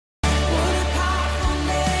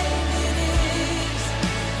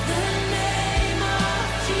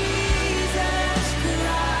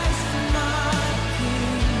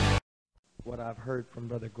I've heard from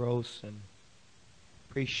Brother Gross, and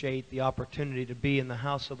appreciate the opportunity to be in the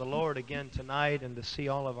house of the Lord again tonight and to see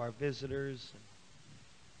all of our visitors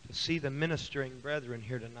and to see the ministering brethren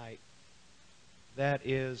here tonight. That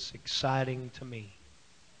is exciting to me.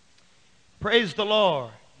 Praise the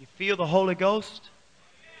Lord. You feel the Holy Ghost?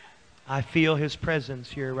 I feel His presence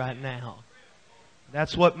here right now.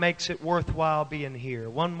 That's what makes it worthwhile being here.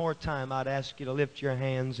 One more time, I'd ask you to lift your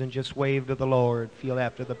hands and just wave to the Lord. Feel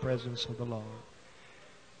after the presence of the Lord.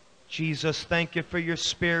 Jesus, thank you for your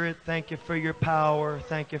Spirit. Thank you for your power.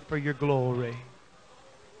 Thank you for your glory.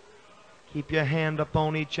 Keep your hand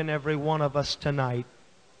upon each and every one of us tonight.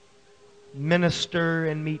 Minister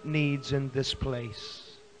and meet needs in this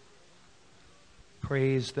place.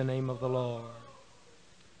 Praise the name of the Lord.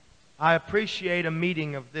 I appreciate a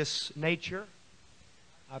meeting of this nature.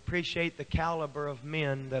 I appreciate the caliber of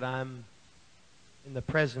men that I'm in the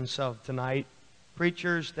presence of tonight.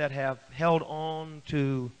 Preachers that have held on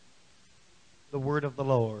to the word of the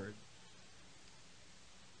Lord.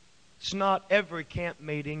 It's not every camp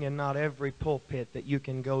meeting and not every pulpit that you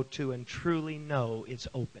can go to and truly know it's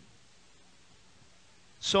open.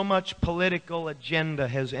 So much political agenda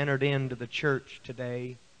has entered into the church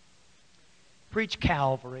today. Preach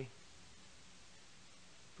Calvary.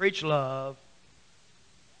 Preach love.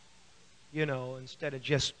 You know, instead of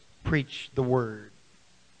just preach the Word.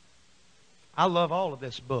 I love all of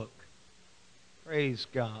this book. Praise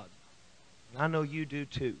God. And I know you do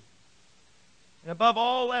too. And above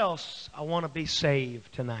all else, I want to be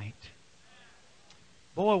saved tonight.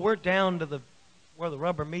 Boy, we're down to where the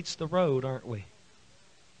rubber meets the road, aren't we?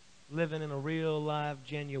 Living in a real, live,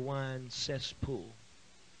 genuine cesspool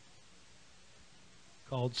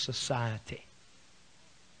called society.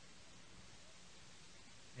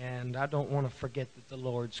 And I don't want to forget that the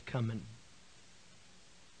Lord's coming.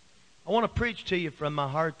 I want to preach to you from my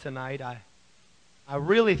heart tonight. I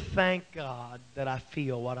really thank God that I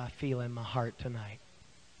feel what I feel in my heart tonight.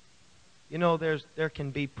 You know, there can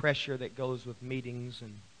be pressure that goes with meetings,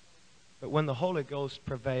 but when the Holy Ghost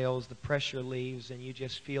prevails, the pressure leaves, and you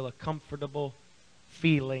just feel a comfortable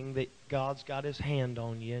feeling that God's got His hand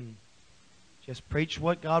on you, and just preach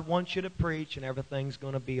what God wants you to preach, and everything's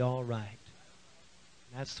going to be all right.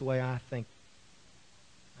 That's the way I think.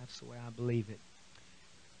 That's the way I believe it.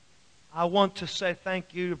 I want to say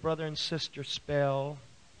thank you to Brother and Sister Sproul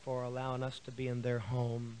for allowing us to be in their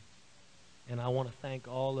home. And I want to thank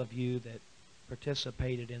all of you that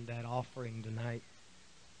participated in that offering tonight.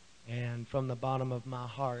 And from the bottom of my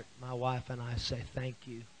heart, my wife and I say thank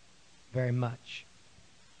you very much.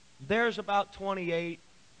 There's about 28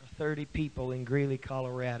 or 30 people in Greeley,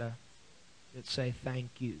 Colorado that say thank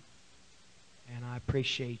you. And I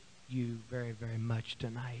appreciate you very, very much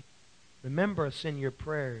tonight. Remember us in your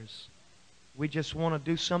prayers. We just want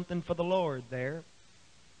to do something for the Lord there.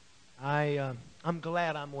 I'm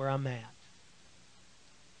glad I'm where I'm at.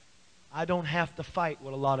 I don't have to fight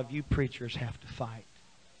what a lot of you preachers have to fight.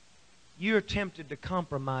 You're tempted to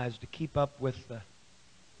compromise to keep up with the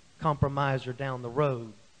compromiser down the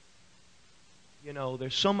road. You know,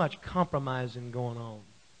 there's so much compromising going on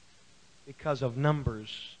because of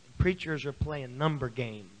numbers. Preachers are playing number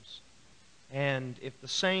games. And if the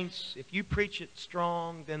saints, if you preach it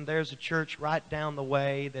strong, then there's a church right down the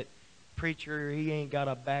way that preacher, he ain't got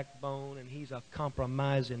a backbone and he's a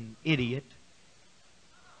compromising idiot.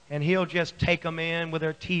 And he'll just take them in with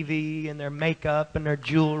their TV and their makeup and their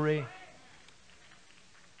jewelry.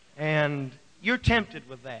 And you're tempted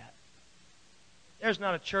with that. There's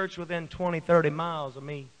not a church within 20, 30 miles of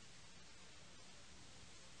me.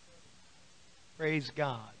 Praise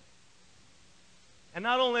God. And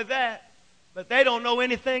not only that, but they don't know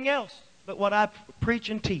anything else but what I preach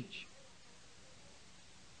and teach.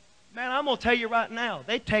 Man, I'm going to tell you right now,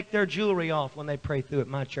 they take their jewelry off when they pray through at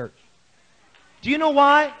my church. Do you know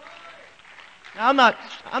why? Now,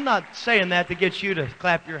 I'm not saying that to get you to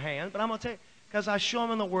clap your hands, but I'm going to tell you, because I show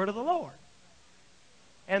them in the Word of the Lord.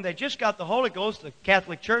 And they just got the Holy Ghost. The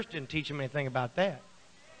Catholic Church didn't teach them anything about that.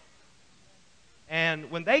 And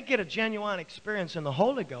when they get a genuine experience in the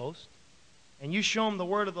Holy Ghost, and you show them the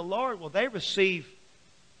word of the Lord, well, they receive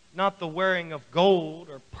not the wearing of gold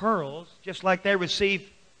or pearls, just like they receive.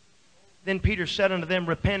 Then Peter said unto them,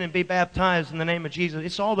 repent and be baptized in the name of Jesus.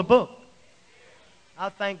 It's all the book. I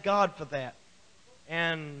thank God for that.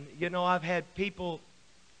 And, you know, I've had people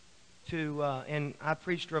and I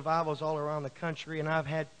preached revivals all around the country, and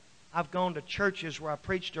I've gone to churches where I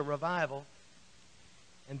preached a revival,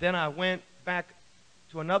 and then I went back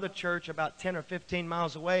to another church about 10 or 15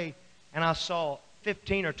 miles away, and I saw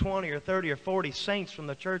 15 or 20 or 30 or 40 saints from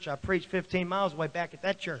the church I preached 15 miles away back at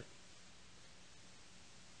that church.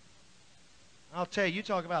 I'll tell you, you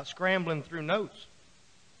talk about scrambling through notes.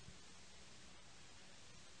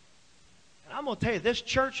 And I'm going to tell you, this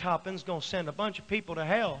church hopping is going to send a bunch of people to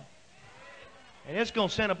hell. And it's going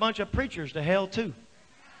to send a bunch of preachers to hell too.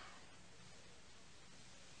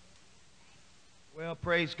 Well,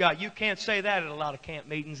 praise God. You can't say that at a lot of camp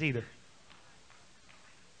meetings either.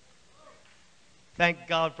 Thank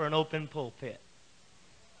God for an open pulpit.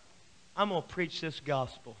 I'm going to preach this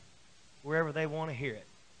gospel wherever they want to hear it.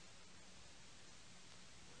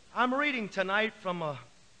 I'm reading tonight from a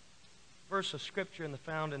verse of Scripture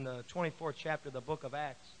found in the 24th chapter of the book of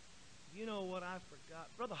Acts. You know what I forgot?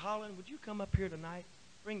 Brother Holland, would you come up here tonight?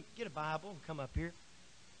 Get a Bible and come up here.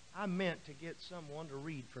 I meant to get someone to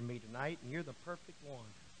read for me tonight, and you're the perfect one.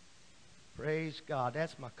 Praise God.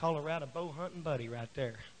 That's my Colorado bow hunting buddy right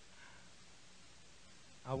there.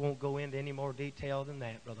 I won't go into any more detail than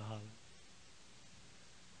that, Brother Holland.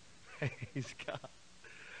 Praise God.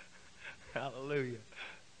 Hallelujah.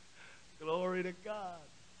 Glory to God.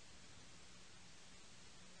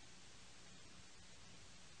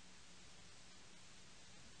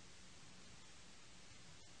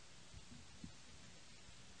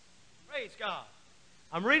 Praise God.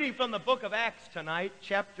 I'm reading from the book of Acts tonight,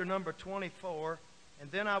 chapter number 24,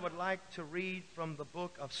 and then I would like to read from the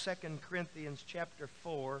book of 2 Corinthians chapter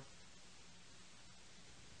 4.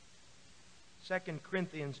 2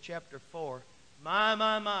 Corinthians chapter 4.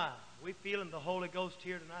 My. We feeling the Holy Ghost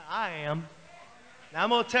here tonight? I am. Now I'm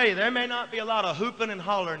going to tell you, there may not be a lot of hooping and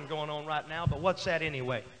hollering going on right now, but what's that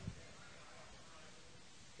anyway?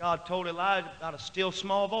 God told Elijah about a still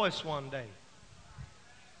small voice one day.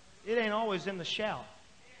 It ain't always in the shout.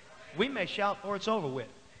 We may shout before it's over with.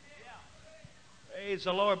 Praise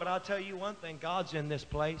the Lord, but I'll tell you one thing, God's in this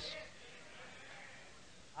place.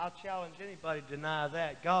 I'll challenge anybody to deny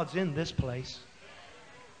that. God's in this place.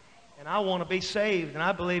 And I want to be saved, and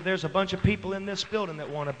I believe there's a bunch of people in this building that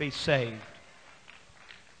want to be saved.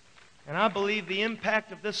 And I believe the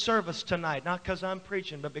impact of this service tonight, not because I'm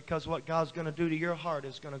preaching, but because what God's going to do to your heart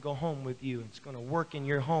is going to go home with you. It's going to work in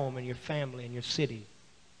your home and your family and your city.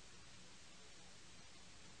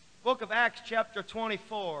 Book of Acts chapter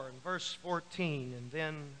 24 and verse 14, and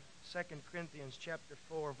then 2 Corinthians chapter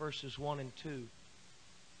 4 verses 1 and 2.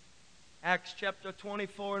 Acts chapter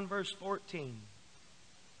 24 and verse 14.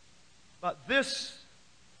 But this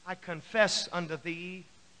I confess unto thee,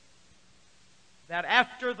 that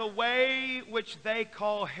after the way which they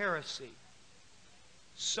call heresy,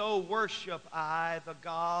 so worship I the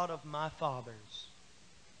God of my fathers,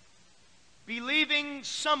 believing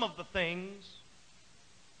some of the things,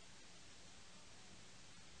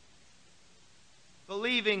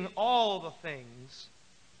 believing all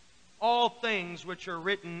things which are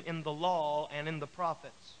written in the law and in the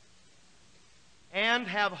prophets, and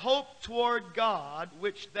have hope toward God,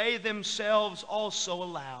 which they themselves also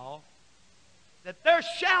allow, that there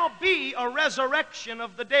shall be a resurrection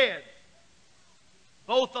of the dead,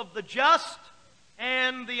 both of the just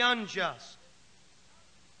and the unjust.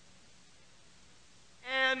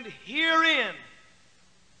 And herein,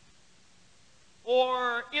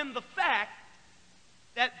 or in the fact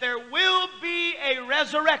that there will be a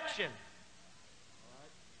resurrection,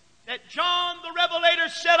 that John the Revelator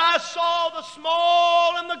said, I saw the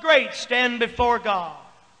small and the great stand before God,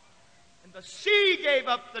 and the sea gave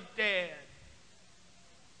up the dead.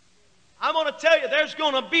 I'm going to tell you, there's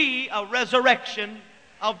going to be a resurrection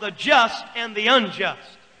of the just and the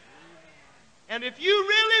unjust. And if you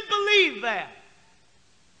really believe that,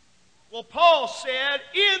 well, Paul said,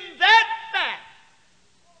 in that fact,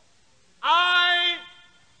 I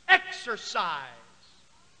exercise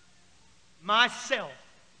myself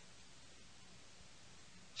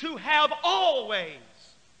to have always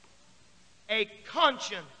a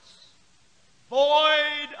conscience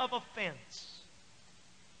void of offense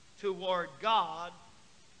toward God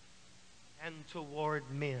and toward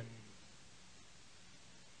men.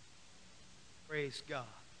 Praise God.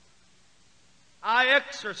 I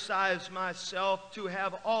exercise myself to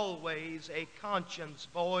have always a conscience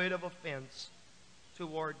void of offense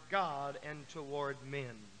toward God and toward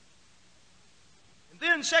men. And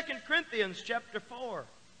then 2 Corinthians chapter 4,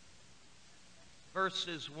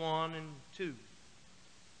 verses 1 and 2.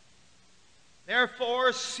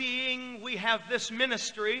 Therefore, seeing we have this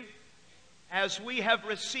ministry, as we have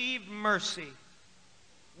received mercy,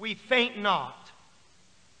 we faint not,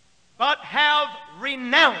 but have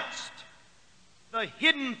renounced the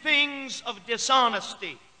hidden things of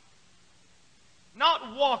dishonesty,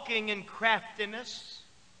 not walking in craftiness,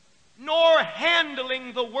 nor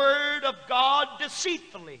handling the word of God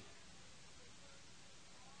deceitfully,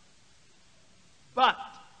 but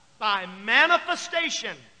by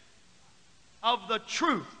manifestation of the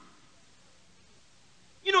truth.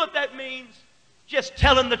 You know what that means? Just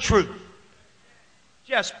telling the truth.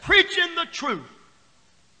 Just preaching the truth.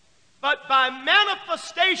 But by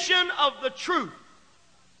manifestation of the truth,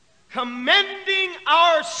 commending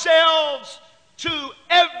ourselves to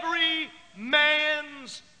every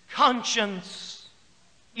man's conscience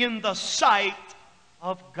in the sight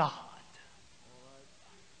of God.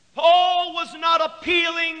 Paul was not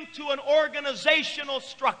appealing to an organizational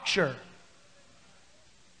structure.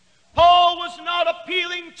 Paul was not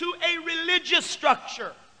appealing to a religious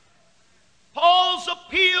structure. Paul's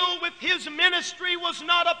appeal with his ministry was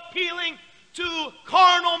not appealing to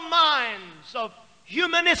carnal minds of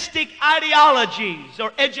humanistic ideologies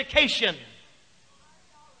or education.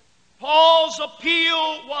 Paul's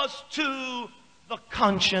appeal was to the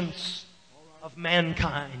conscience of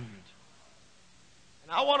mankind.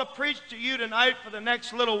 And I want to preach to you tonight for the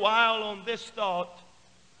next little while on this thought: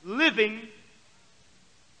 living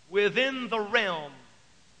within the realm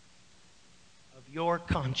of your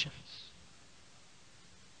conscience.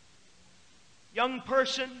 Young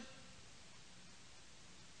person,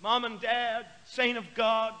 mom and dad, saint of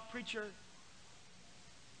God, preacher,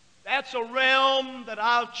 that's a realm that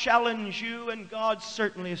I'll challenge you, and God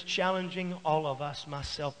certainly is challenging all of us,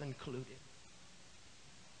 myself included.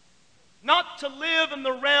 Not to live in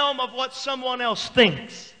the realm of what someone else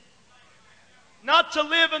thinks. Not to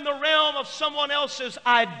live in the realm of someone else's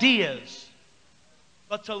ideas,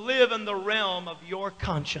 but to live in the realm of your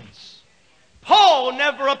conscience. Paul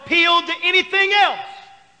never appealed to anything else,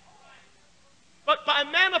 but by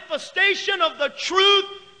manifestation of the truth,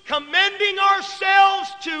 commending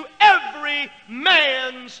ourselves to every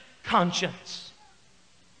man's conscience.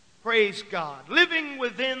 Praise God. Living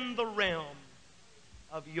within the realm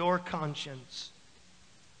of your conscience.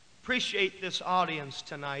 Appreciate this audience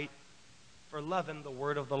tonight for loving the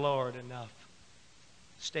Word of the Lord enough.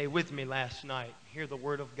 Stay with me last night. Hear the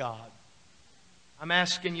Word of God. I'm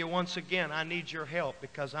asking you once again, I need your help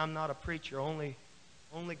because I'm not a preacher. Only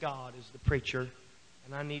God is the preacher,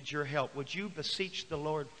 and I need your help. Would you beseech the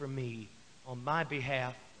Lord for me on my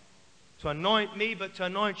behalf to anoint me, but to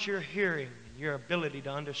anoint your hearing and your ability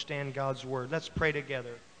to understand God's Word? Let's pray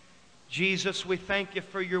together. Jesus, we thank you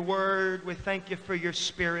for your Word. We thank you for your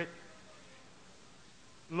Spirit.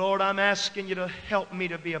 Lord, I'm asking you to help me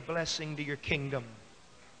to be a blessing to your kingdom.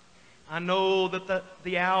 I know that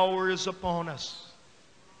the hour is upon us.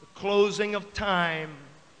 The closing of time,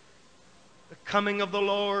 the coming of the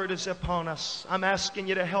Lord is upon us. I'm asking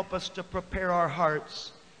you to help us to prepare our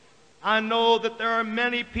hearts. I know that there are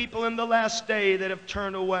many people in the last day that have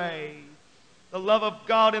turned away. The love of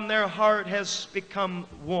God in their heart has become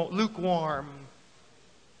lukewarm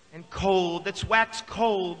and cold. It's waxed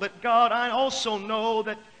cold. But God, I also know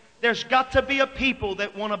that there's got to be a people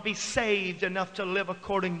that want to be saved enough to live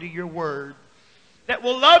according to your word, that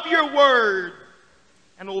will love your word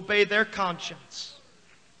and obey their conscience.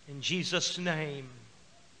 In Jesus' name,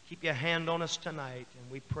 keep your hand on us tonight,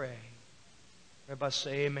 and we pray. Everybody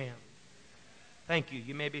say amen. Thank you.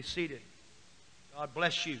 You may be seated. God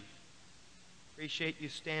bless you. Appreciate you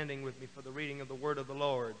standing with me for the reading of the word of the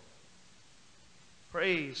Lord.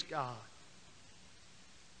 Praise God.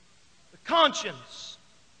 The conscience.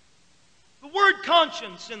 The word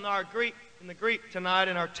conscience in the Greek tonight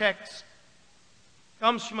in our text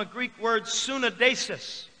comes from a Greek word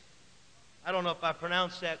sunodesis. I don't know if I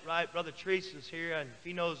pronounced that right. Brother Treese is here, and if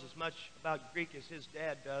he knows as much about Greek as his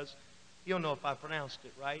dad does, he'll know if I pronounced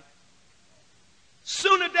it right.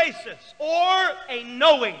 Sunodesis, or a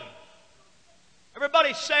knowing.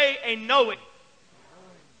 Everybody say a knowing.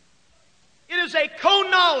 It is a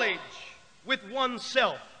co-knowledge with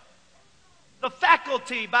oneself, the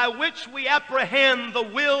faculty by which we apprehend the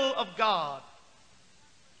will of God.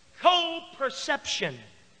 Co-perception.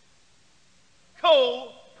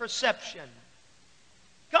 Co-perception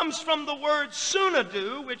comes from the word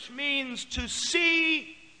sunadu, which means to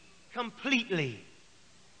see completely.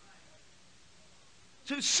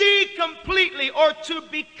 To see completely, or to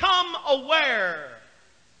become aware.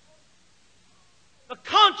 The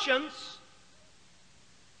conscience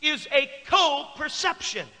is a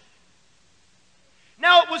co-perception.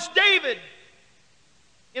 Now, it was David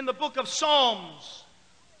in the book of Psalms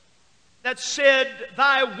that said,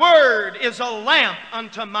 "Thy word is a lamp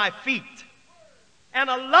unto my feet and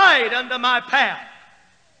a light unto my path."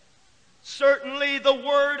 Certainly the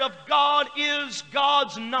word of God is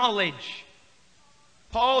God's knowledge.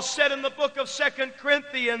 Paul said in the book of 2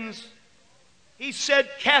 Corinthians, he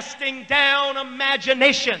said, "Casting down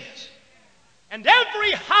imaginations and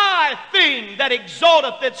every high thing that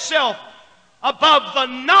exalteth itself above the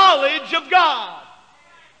knowledge of God."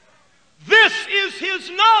 This is His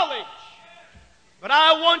knowledge. But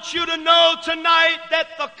I want you to know tonight that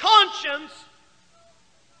the conscience,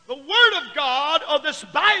 the Word of God, or this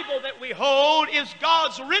Bible that we hold, is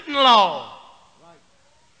God's written law.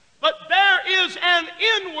 But there is an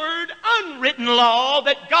inward, unwritten law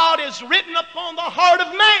that God has written upon the heart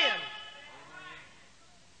of man.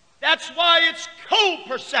 That's why it's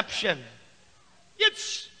co-perception.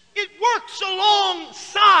 It works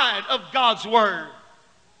alongside of God's Word.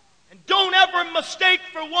 And don't ever mistake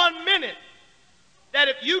for 1 minute that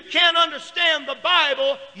if you can't understand the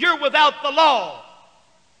Bible, you're without the law.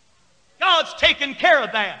 God's taken care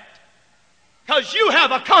of that because you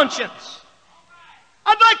have a conscience.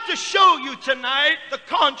 I'd like to show you tonight the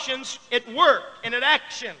conscience at work and at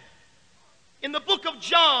action. In the book of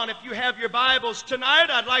John, if you have your Bibles tonight,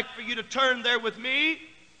 I'd like for you to turn there with me.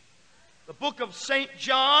 The book of St.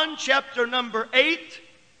 John, chapter number 8.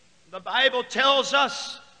 The Bible tells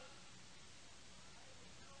us,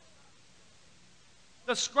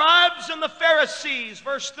 the scribes and the Pharisees,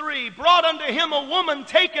 verse 3, brought unto him a woman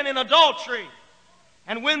taken in adultery.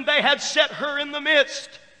 And when they had set her in the midst,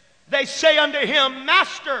 they say unto him,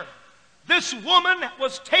 Master, this woman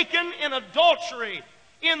was taken in adultery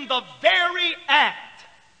in the very act.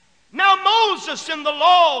 Now Moses in the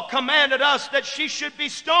law commanded us that she should be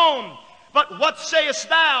stoned. But what sayest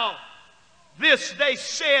thou? This they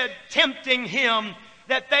said, tempting him,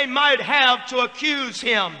 that they might have to accuse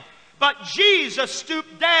him. But Jesus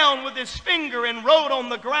stooped down with his finger and wrote on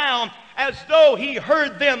the ground as though he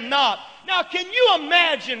heard them not. Now, can you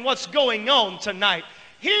imagine what's going on tonight?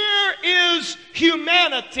 Here is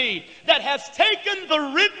humanity that has taken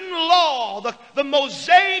the written law, the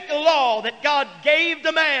Mosaic law that God gave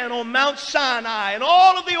to man on Mount Sinai and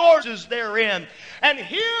all of the orders therein. And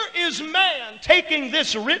here is man taking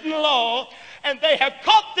this written law, and they have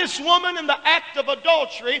caught this woman in the act of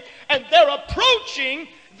adultery, and they're approaching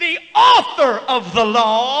the author of the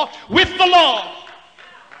law with the law.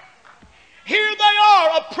 Here they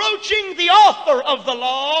are approaching the author of the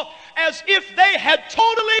law as if they had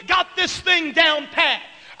totally got this thing down pat.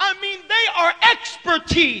 I mean, they are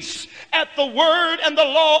expertise at the Word and the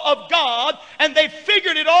law of God, and they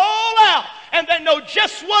figured it all out, and they know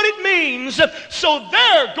just what it means. So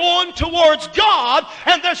they're going towards God,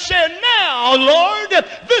 and they're saying, now, Lord,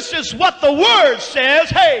 this is what the Word says.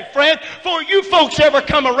 Hey, friend, before you folks ever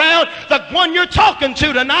come around, the one you're talking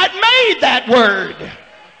to tonight made that Word.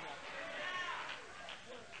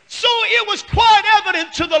 So it was quite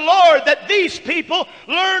evident to the Lord that these people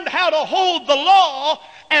learned how to hold the law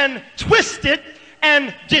and twist it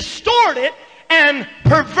and distort it and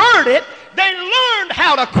pervert it. They learned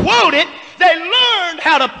how to quote it. They learned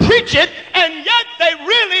how to preach it, and yet they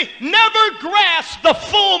really never grasped the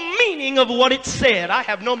full meaning of what it said. I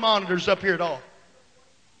have no monitors up here at all.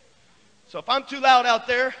 So if I'm too loud out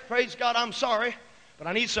there, praise God, I'm sorry, but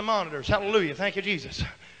I need some monitors. Hallelujah. Thank you, Jesus.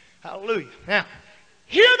 Hallelujah. Now,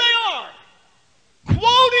 here they are,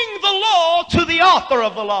 quoting the law to the author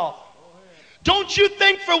of the law. Don't you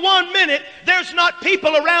think for 1 minute there's not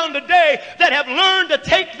people around today that have learned to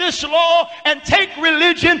take this law and take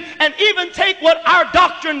religion and even take what our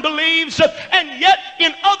doctrine believes, and yet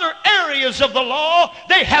in other areas of the law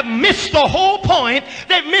they have missed the whole point.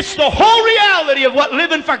 They've missed the whole reality of what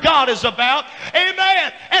living for God is about.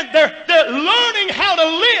 Amen. And they're learning how to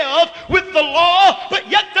live with the law, but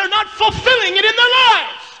yet they're not fulfilling it in their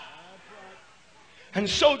lives. And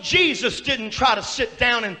so Jesus didn't try to sit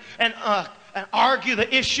down and argue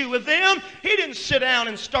the issue with them. He didn't sit down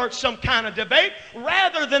and start some kind of debate.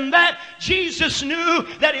 Rather than that, Jesus knew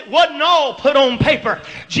that it wasn't all put on paper.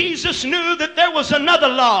 Jesus knew that there was another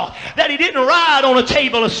law, that he didn't write on a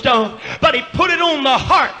table of stone, but he put it on the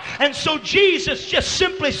heart. And so Jesus just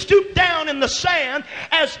simply stooped down in the sand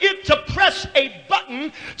as if to press a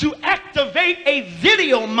button to activate a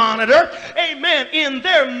video monitor, amen, in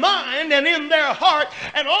their mind and in their heart.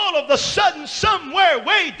 And all of a sudden, somewhere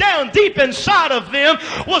way down deep inside of them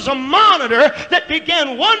was a monitor that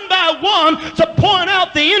began one by one to point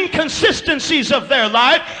out the inconsistencies of their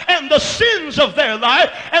life and the sins of their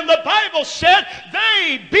life. And the Bible said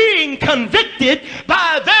they, being convicted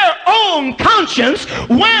by their own conscience,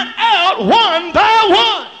 went out one by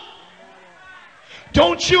one.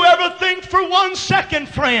 Don't you ever think for 1 second,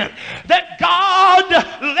 friend, that God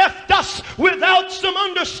left us without some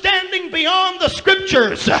understanding beyond the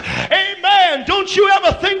Scriptures. Amen. Don't you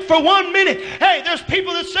ever think for 1 minute, hey, there's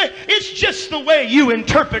people that say, it's just the way you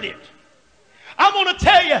interpret it. I want to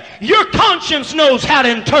tell you, your conscience knows how to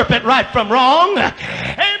interpret right from wrong.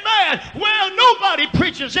 Amen. Well, nobody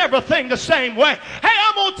preaches everything the same way. Hey,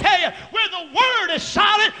 I'm going to tell you, where the word is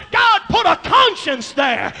silent, God put a conscience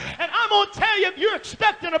there. And I'm going to tell you, if you're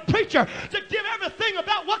expecting a preacher to give everything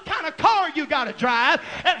about what kind of car you got to drive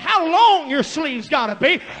and how long your sleeves got to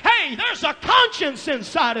be, hey, there's a conscience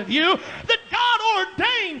inside of you that God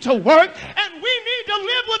ordained to work, and we need to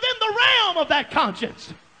live within the realm of that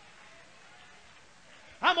conscience.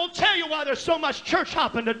 I'm going to tell you why there's so much church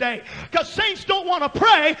hopping today. Because saints don't want to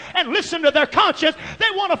pray and listen to their conscience.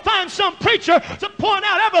 They want to find some preacher to point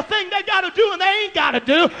out everything they got to do and they ain't got to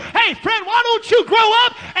do. Hey, friend, why don't you grow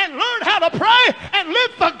up and learn how to pray and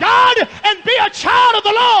live for God and be a child of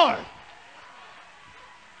the Lord?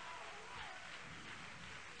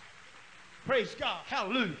 Praise God.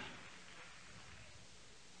 Hallelujah.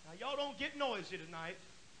 Now, y'all don't get noisy tonight.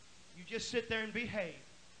 You just sit there and behave.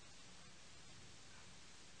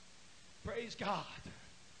 Praise God.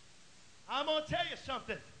 I'm going to tell you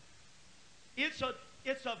something. It's a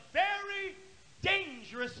very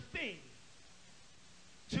dangerous thing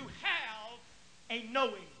to have a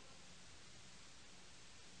knowing.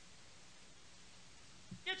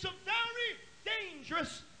 It's a very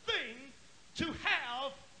dangerous thing to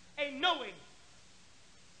have a knowing.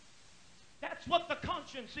 That's what the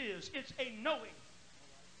conscience is. It's a knowing.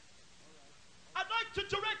 I'd like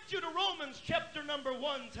to direct you to Romans chapter number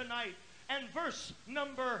 1 tonight. And verse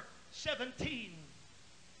number 17.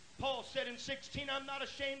 Paul said in 16, I'm not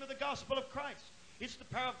ashamed of the gospel of Christ. It's the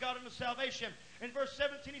power of God unto salvation. In verse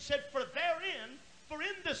 17 he said, for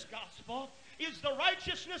in this gospel is the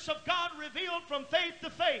righteousness of God revealed from faith to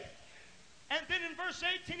faith. And then in verse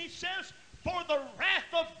 18 he says, for the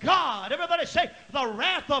wrath of God, everybody say, the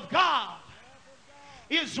wrath of God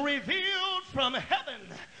is revealed from heaven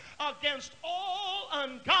against all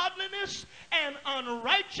ungodliness and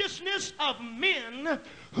unrighteousness of men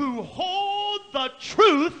who hold the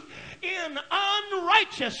truth in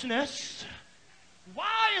unrighteousness.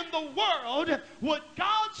 Why in the world would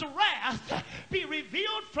God's wrath be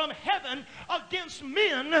revealed from heaven against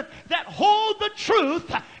men that hold the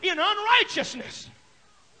truth in unrighteousness?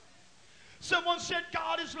 Someone said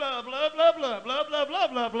God is love, love, love, love, love, love,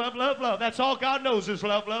 love, love, love, love, love. That's all God knows is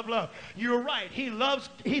love, love, love. You're right. He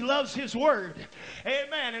loves His word.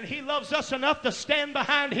 Amen. And He loves us enough to stand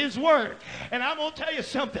behind His word. And I'm going to tell you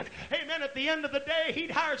something. Amen. At the end of the day, He'd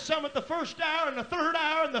hired some at the first hour and the third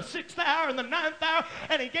hour and the sixth hour and the ninth hour,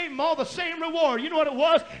 and He gave them all the same reward. You know what it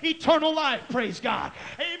was? Eternal life. Praise God.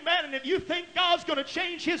 Amen. And if you think God's going to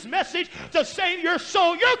change His message to save your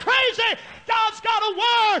soul, you're crazy. God's got a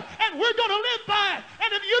word, and we're going to live by it.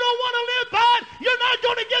 And if you don't want to live by it, you're not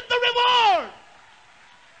going to get the reward.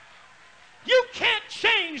 You can't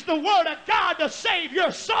change the word of God to save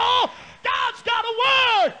your soul. God's got a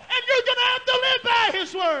word, and you're going to have to live by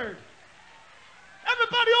His word.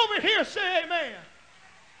 Everybody over here say amen.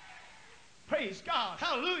 Praise God.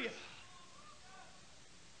 Hallelujah.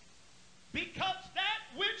 Because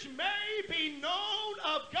that which may be known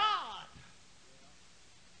of God.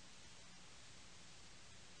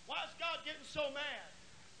 Why is God getting so mad?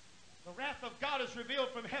 The wrath of God is revealed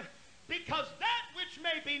from heaven. Because that which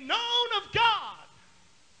may be known of God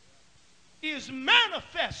is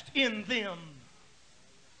manifest in them.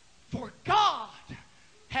 For God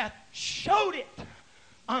hath showed it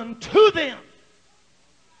unto them.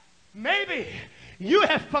 Maybe you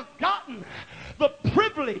have forgotten the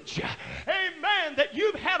privilege, amen, that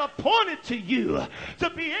you've had appointed to you to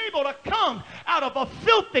be able to come out of a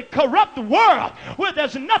filthy, corrupt world where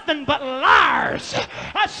there's nothing but liars.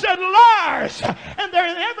 I said liars. And they're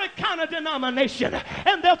in every kind of denomination.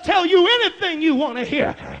 And they'll tell you anything you want to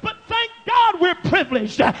hear. But thank God we're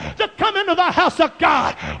privileged to come into the house of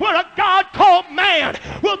God where a God called man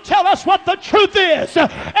will tell us what the truth is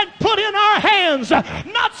and put in our hands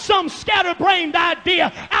not some scatterbrained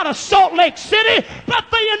idea out of Salt Lake City, but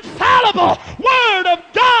the infallible Word of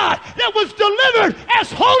God that was delivered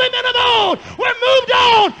as holy men of old. We're moved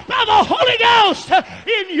on by the Holy Ghost.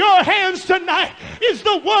 In your hands tonight is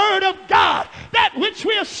the Word of God, that which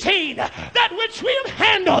we have seen, that which we have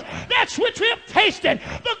handled, that which we have tasted,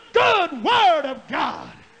 the good Word of God.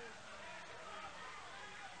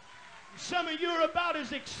 Some of you are about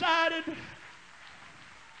as excited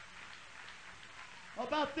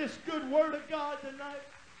about this good Word of God tonight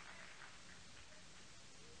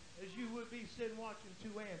as you would be sitting watching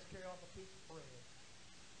two ants carry off a piece of bread.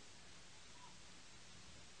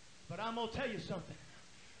 But I'm going to tell you something.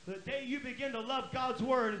 The day you begin to love God's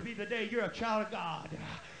Word will be the day you're a child of God.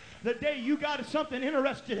 The day you got something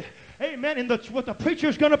interested, amen, in what the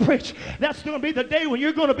preacher's going to preach, that's going to be the day when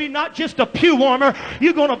you're going to be not just a pew warmer,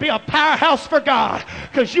 you're going to be a powerhouse for God,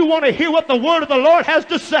 because you want to hear what the word of the Lord has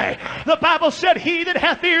to say. The Bible said, he that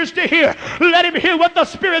hath ears to hear, let him hear what the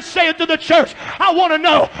Spirit saith to the church. I want to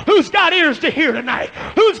know who's got ears to hear tonight.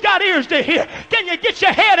 Who's got ears to hear? Can you get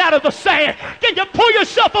your head out of the sand? Can you pull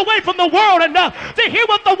yourself away from the world enough to hear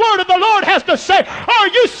what the word of the Lord has to say? Or are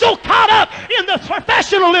you so caught up in the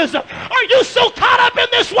professionalism? Are you so caught up in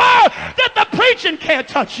this world that the preaching can't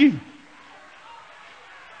touch you?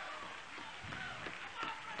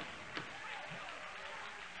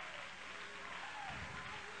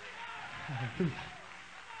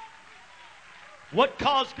 What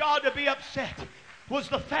caused God to be upset was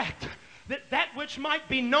the fact that that which might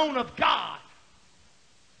be known of God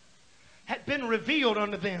had been revealed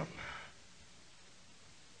unto them.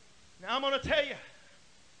 Now I'm going to tell you,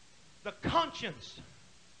 the conscience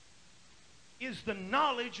is the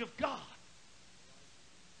knowledge of God.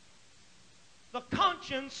 The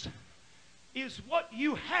conscience is what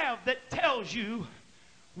you have that tells you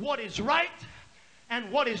what is right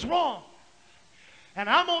and what is wrong. And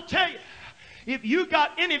I'm going to tell you, if you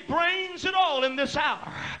got any brains at all in this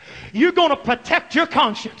hour, you're going to protect your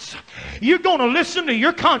conscience. You're going to listen to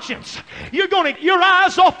your conscience. You're going to get your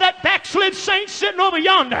eyes off that backslid saint sitting over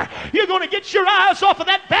yonder. You're going to get your eyes off of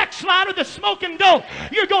that backslider that's smoking dope.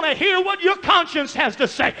 You're going to hear what your conscience has to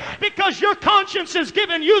say, because your conscience is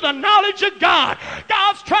giving you the knowledge of God.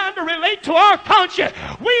 God's trying to relate to our conscience.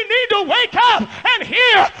 We need to wake up and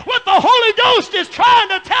hear what the Holy Ghost is trying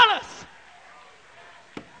to tell us.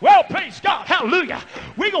 Well, praise God. Hallelujah.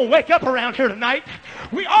 We're going to wake up around here tonight.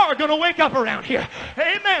 We are going to wake up around here.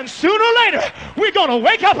 Amen. Sooner or later, we're going to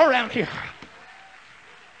wake up around here.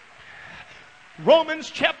 Romans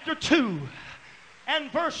chapter 2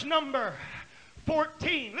 and verse number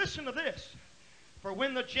 14. Listen to this. For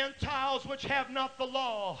when the Gentiles which have not the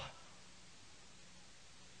law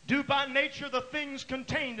do by nature the things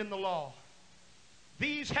contained in the law,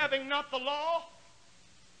 these having not the law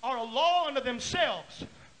are a law unto themselves.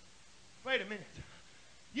 Wait a minute.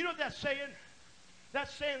 You know what that's saying?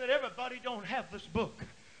 That's saying that everybody don't have this book.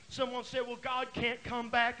 Someone said, well, God can't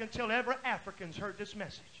come back until every African's heard this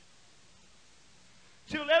message.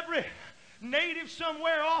 Till every native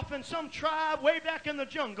somewhere off in some tribe way back in the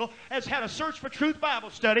jungle has had a Search for Truth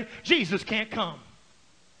Bible study. Jesus can't come.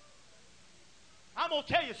 I'm going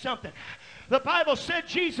to tell you something. The Bible said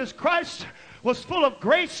Jesus Christ was full of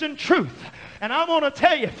grace and truth. And I want to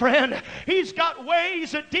tell you, friend, he's got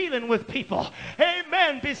ways of dealing with people.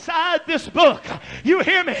 Amen. Beside this book, you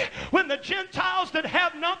hear me? When the Gentiles that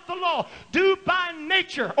have not the law do by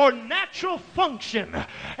nature or natural function,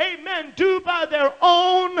 amen, do by their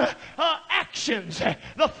own actions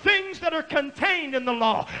the things that are contained in the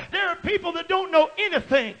law. There are people that don't know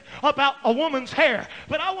anything about a woman's hair.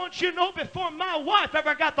 But I want you to know, before my wife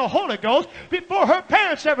ever got the Holy Ghost, before her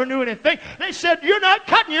parents ever knew anything, they said, you're not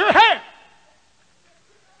cutting your hair.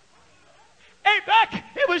 Hey, back,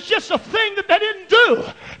 it was just a thing that they didn't do.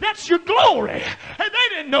 That's your glory. And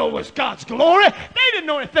they didn't know it was God's glory. They didn't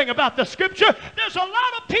know anything about the Scripture. There's a lot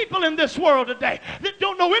of people in this world today that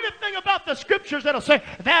don't know anything about the Scriptures that'll say,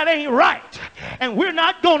 that ain't right, and we're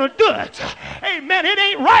not going to do it. Amen. It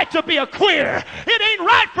ain't right to be a queer. It ain't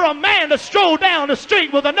right for a man to stroll down the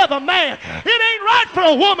street with another man. It ain't right for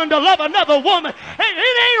a woman to love another woman. It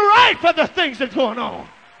ain't right for the things that's going on.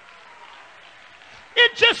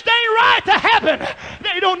 It just ain't right to happen.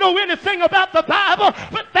 They don't know anything about the Bible,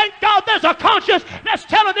 but thank God there's a conscience that's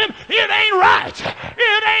telling them it ain't right.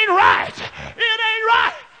 It ain't right. It ain't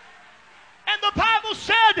right. And the Bible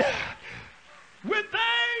said, when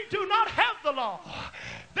they do not have the law,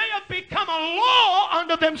 they have become a law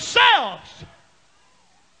unto themselves,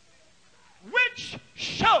 which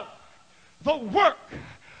show the work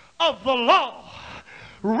of the law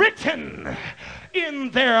written in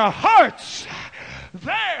their hearts,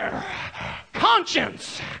 their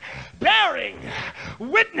conscience bearing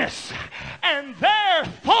witness, and their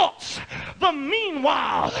thoughts the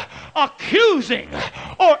meanwhile accusing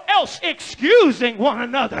or else excusing one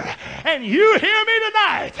another. And you hear me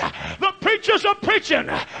tonight, the preachers are preaching,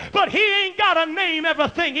 but he ain't got to name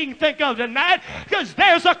everything he can think of tonight, because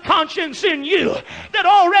there's a conscience in you that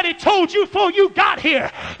already told you before you got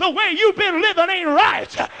here the way you've been living ain't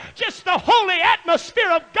right. Just the holy atmosphere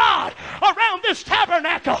of God around this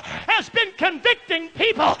tabernacle has been convicting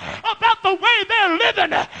people about the way they're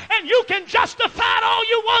living, and you can justify it all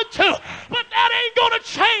you want to, but that ain't going to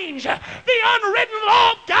change the unwritten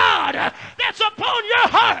law of God that's upon your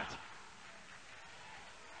heart.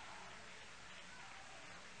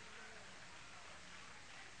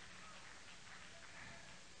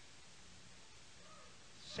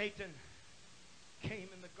 Satan came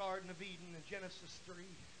in the Garden of Eden in Genesis 3.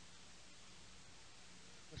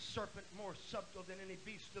 The serpent, more subtle than any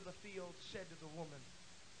beast of the field, said to the woman,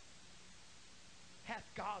 hath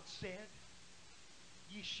God said,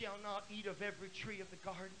 ye shall not eat of every tree of the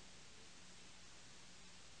garden?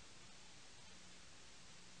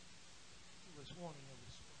 He was warning of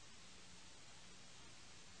this woman.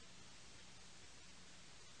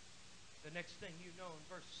 The next thing you know, in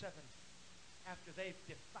verse 7, after they've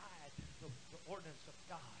defied the ordinance of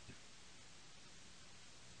God,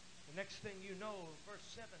 the next thing you know, verse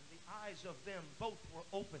 7, the eyes of them both were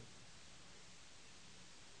opened,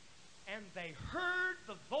 and they heard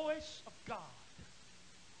the voice of God.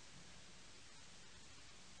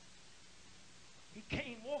 He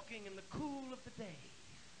came walking in the cool of the day,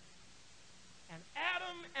 and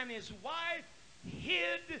Adam and his wife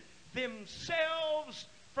hid themselves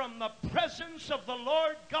from the presence of the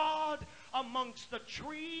Lord God amongst the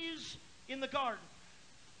trees in the garden.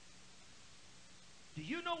 Do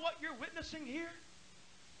you know what you're witnessing here?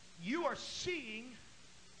 You are seeing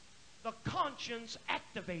the conscience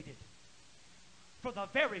activated for the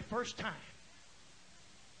very first time.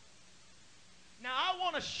 Now I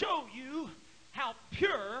want to show you how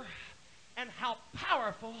pure and how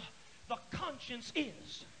powerful the conscience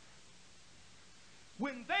is.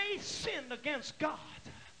 When they sinned against God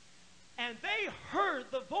and they heard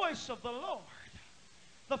the voice of the Lord,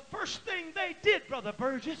 the first thing they did, Brother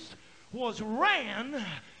Burgess, was ran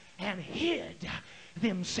and hid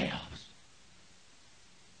themselves.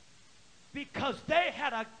 Because they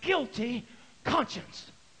had a guilty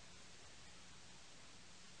conscience.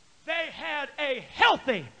 They had a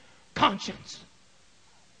healthy conscience.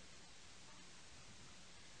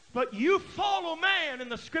 But you follow man in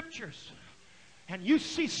the scriptures and you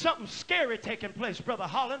see something scary taking place, Brother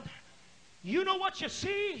Holland. You know what you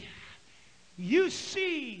see? You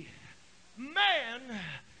see man,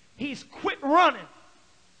 he's quit running.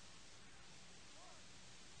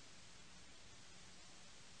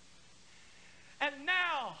 And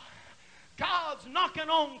now God's knocking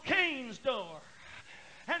on Cain's door.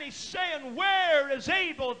 And he's saying, where is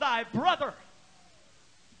Abel thy brother?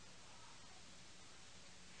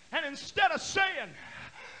 And instead of saying,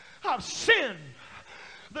 I've sinned,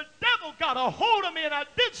 the devil got a hold of me and I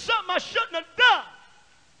did something I shouldn't have done,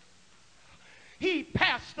 he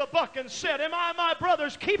passed the buck and said, am I my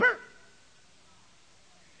brother's keeper?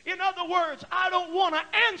 In other words, I don't want to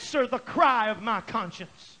answer the cry of my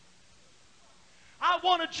conscience. I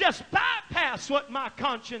want to just bypass what my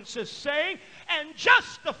conscience is saying and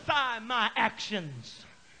justify my actions.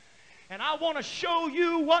 And I want to show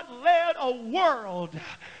you what led a world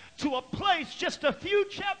to a place just a few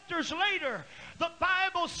chapters later. The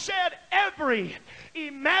Bible said every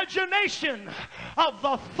imagination of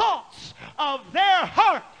the thoughts of their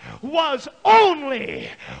heart was only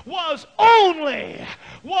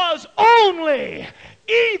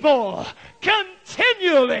evil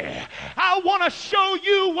continually. I want to show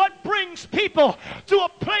you what brings people to a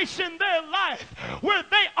place in their life where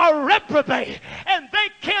they are reprobate and they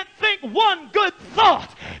can't think one good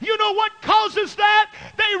thought. You know what causes that?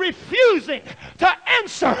 They refusing to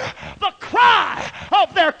answer the cry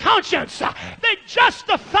of their conscience. They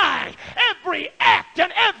justify every act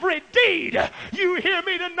and every deed. You hear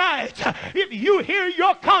me tonight? If you hear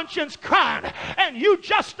your conscience crying and you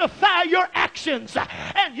justify your actions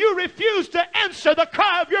and you refuse to answer the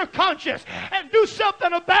cry of your conscience and do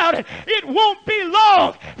something about it, it won't be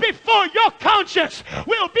long before your conscience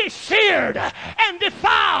will be seared and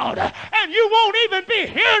defiled and you won't even be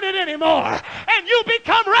hearing it anymore and you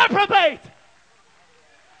become reprobate.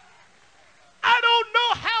 I don't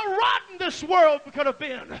know how rotten this world could have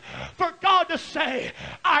been for God to say,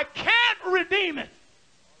 I can't redeem it.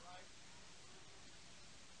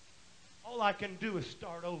 All I can do is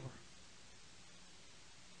start over.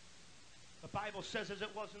 The Bible says, as it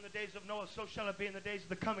was in the days of Noah, so shall it be in the days of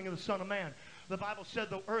the coming of the Son of Man. The Bible said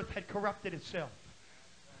the earth had corrupted itself.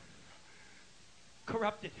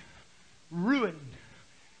 Corrupted, ruined,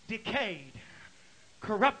 decayed,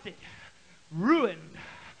 corrupted, ruined,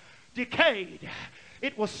 decayed.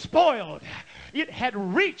 It was spoiled. It had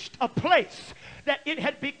reached a place that it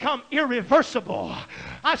had become irreversible.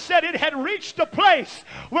 I said it had reached a place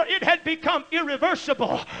where it had become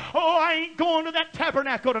irreversible. Oh, I ain't going to that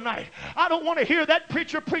tabernacle tonight. I don't want to hear that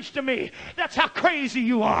preacher preach to me. That's how crazy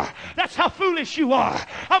you are. That's how foolish you are.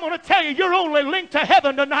 I'm going to tell you, your only link to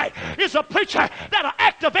heaven tonight is a preacher that'll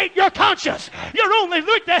activate your conscience. Your only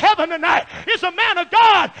link to heaven tonight is a man of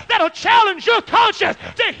God that'll challenge your conscience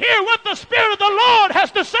to hear what the Spirit of the Lord has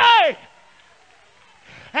to say.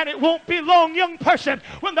 And it won't be long, young person,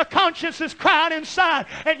 when the conscience is crying inside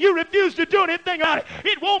and you refuse to do anything about it.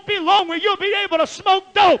 It won't be long when you'll be able to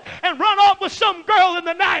smoke dope and run off with some girl in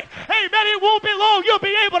the night. Amen. It won't be long you'll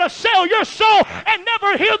be able to sell your soul and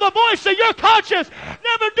never hear the voice of your conscience,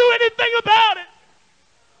 never do anything about it.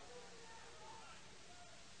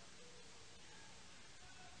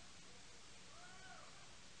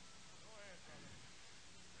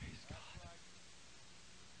 Praise God.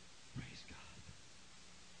 Praise God.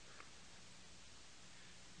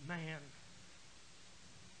 Man,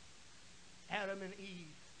 Adam and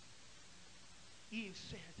Eve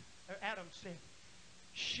said, or Adam said,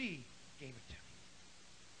 she gave it to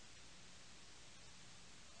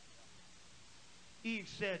me. Eve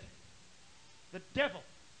said, the devil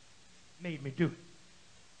made me do it.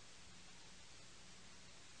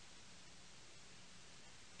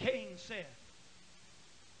 Cain said,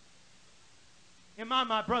 am I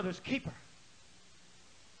my brother's keeper?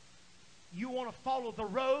 You want to follow the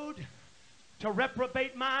road to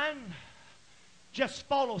reprobate mind? Just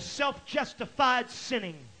follow self-justified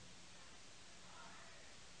sinning.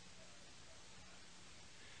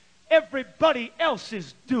 Everybody else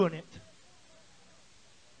is doing it.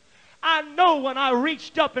 I know when I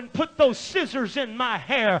reached up and put those scissors in my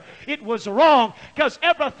hair, it was wrong because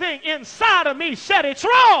everything inside of me said it's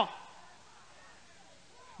wrong.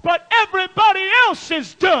 But everybody else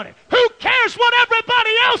is doing it. Who cares what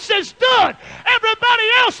everybody else is doing? Everybody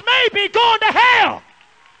else may be going to hell.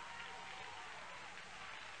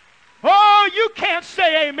 Oh, you can't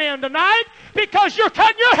say amen tonight because you're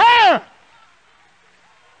cutting your hair.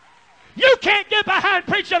 You can't get behind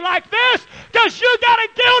preaching like this because you got a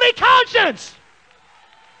guilty conscience.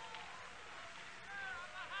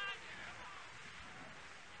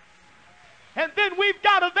 And then we've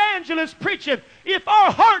got evangelists preaching, if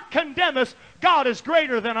our heart condemns us, God is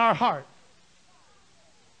greater than our heart.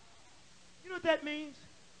 You know what that means?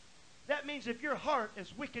 That means if your heart,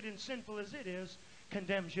 as wicked and sinful as it is,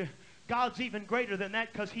 condemns you, God's even greater than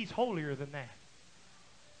that because He's holier than that.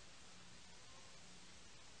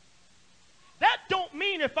 That don't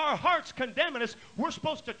mean if our heart's condemning us, we're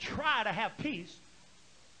supposed to try to have peace.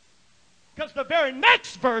 Because the very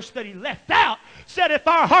next verse that he left out said, if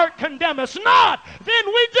our heart condemn us not, then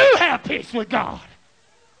we do have peace with God.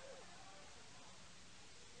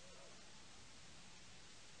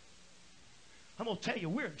 I'm going to tell you,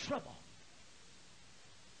 we're in trouble.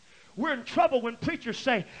 We're in trouble when preachers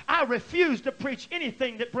say, I refuse to preach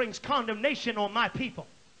anything that brings condemnation on my people.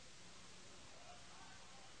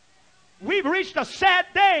 We've reached a sad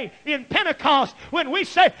day in Pentecost when we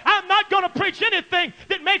say, I'm not going to preach anything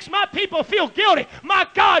that makes my people feel guilty. My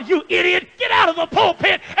God, you idiot, get out of the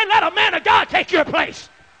pulpit and let a man of God take your place.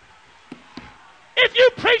 If you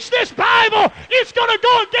preach this Bible, it's going to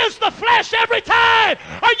go against the flesh every time.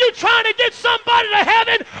 Are you trying to get somebody to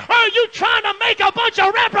heaven, or are you trying to make a bunch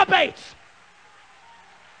of reprobates?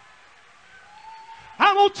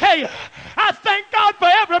 I'm going to tell you, I thank God for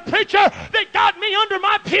every preacher that got me under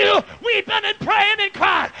my pew, weeping and praying and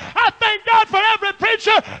crying. I thank God for every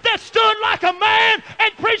preacher that stood like a man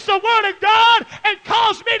and preached the Word of God and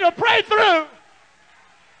caused me to pray through.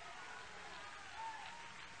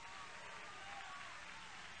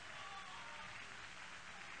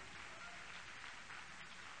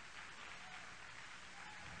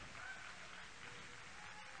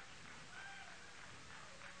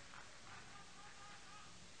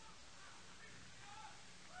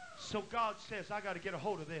 So God says, I got to get a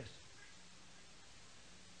hold of this.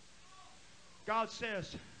 God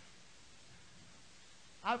says,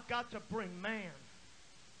 I've got to bring man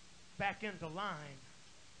back into line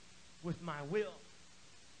with my will.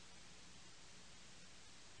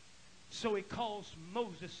 So he calls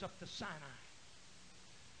Moses up to Sinai.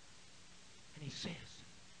 And he says,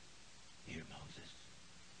 here, Moses.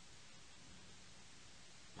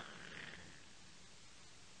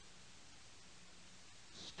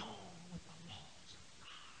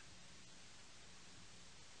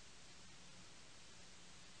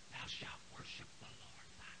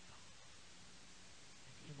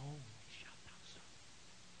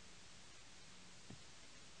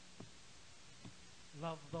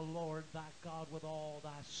 Love the Lord thy God with all thy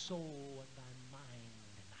soul and thy mind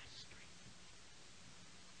and thy strength.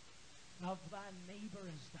 Love thy neighbor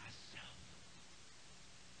as thyself.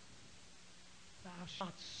 Thou shalt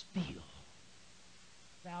not steal.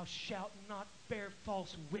 Thou shalt not bear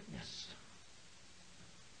false witness.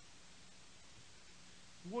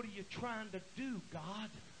 What are you trying to do, God?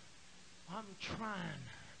 I'm trying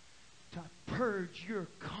to purge your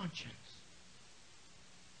conscience.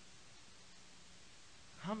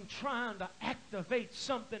 I'm trying to activate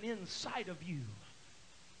something inside of you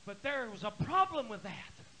But there was a problem with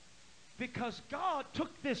that, because God took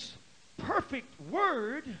this perfect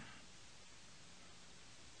word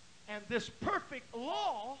and this perfect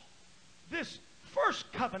law, this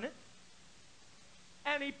first covenant,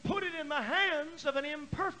 and he put it in the hands of an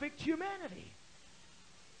imperfect humanity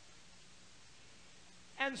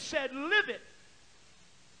and said, live it.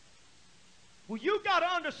 Well, you got to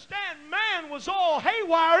understand, man was all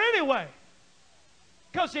haywire anyway,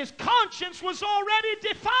 because his conscience was already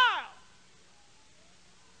defiled.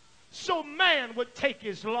 So man would take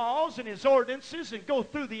his laws and his ordinances and go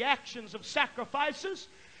through the actions of sacrifices,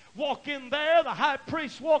 walk in there. The high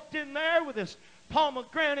priest walked in there with his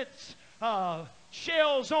pomegranate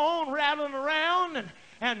shells on, rattling around,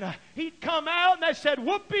 and he'd come out, and they said,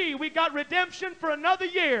 whoopee, we got redemption for another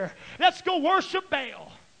year. Let's go worship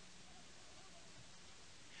Baal.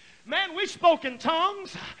 Man, we spoke in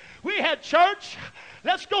tongues. We had church.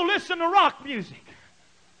 Let's go listen to rock music.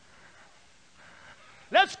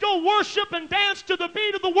 Let's go worship and dance to the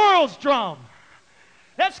beat of the world's drum.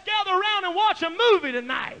 Let's gather around and watch a movie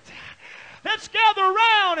tonight. Let's gather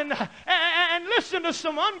around and listen to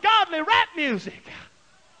some ungodly rap music.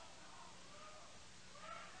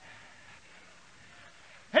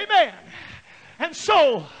 Amen. And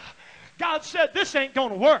so God said, this ain't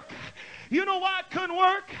going to work. You know why it couldn't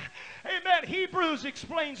work? Amen. Hebrews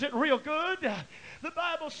explains it real good. The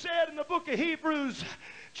Bible said in the book of Hebrews,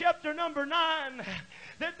 chapter number 9,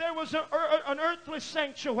 that there was an earthly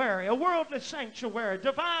sanctuary, a worldly sanctuary,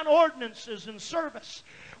 divine ordinances and service,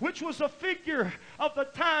 which was a figure of the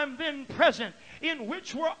time then present, in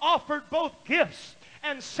which were offered both gifts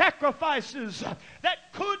and sacrifices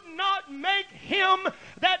that could not make him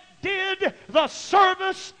that did the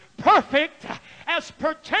service perfect as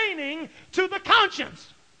pertaining to the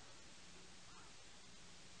conscience.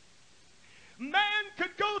 Man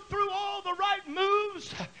could go through all the right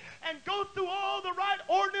moves and go through all the right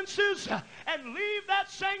ordinances and leave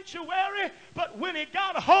that sanctuary, but when he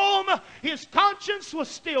got home, his conscience was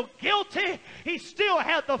still guilty. He still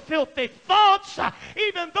had the filthy thoughts.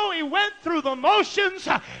 Even though he went through the motions,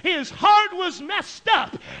 his heart was messed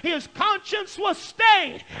up. His conscience was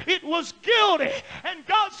stained. It was guilty. And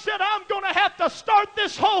God said, I'm going to have to start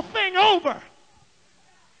this whole thing over.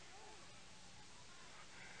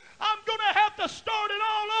 I'm going to have to start it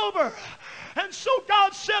all over. And so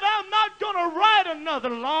God said, I'm not going to write another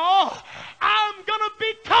law. I'm going to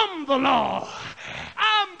become the law.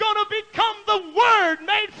 I'm going to become the Word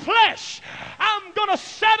made flesh. I'm going to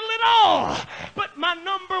settle it all. But my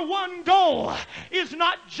number one goal is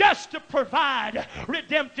not just to provide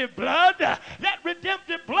redemptive blood. That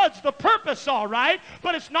redemptive blood's the purpose, all right,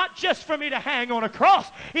 but it's not just for me to hang on a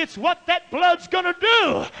cross. It's what that blood's going to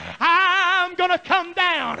do. I'm going to come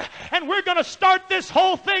down, and we're going to start this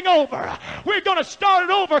whole thing over. We're going to start it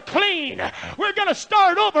over clean. We're going to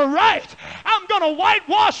start it over right. I'm going to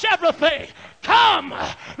whitewash everything. Come,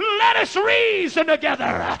 let us reason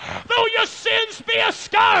together. Though your sins be as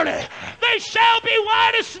scarlet, they shall be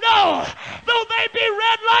white as snow. Though they be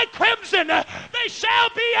red like crimson, they shall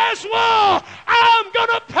be as wool. I'm going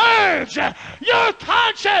to purge your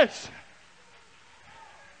conscience.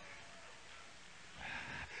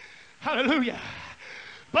 Hallelujah.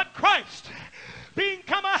 But Christ, being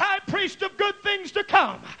come a high priest of good things to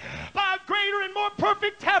come, by a greater and more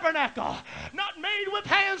perfect tabernacle, not made with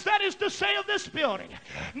hands, that is to say, of this building,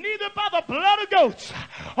 neither by the blood of goats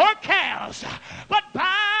or calves, but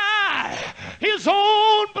by his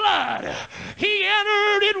own blood, he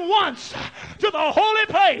entered in once to the holy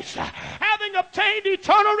place, having obtained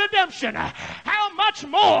eternal redemption. How much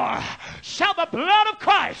more shall the blood of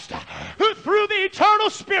Christ, who through the eternal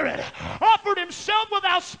Spirit offered himself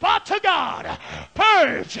without spot to God,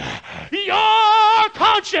 purge your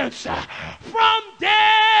conscience from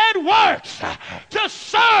dead works to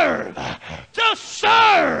serve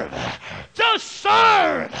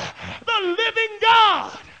the living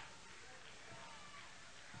God.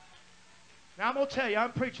 Now I'm going to tell you,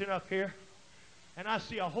 I'm preaching up here, and I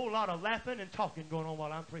see a whole lot of laughing and talking going on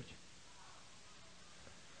while I'm preaching.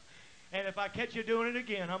 And if I catch you doing it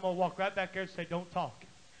again, I'm going to walk right back there and say, don't talk.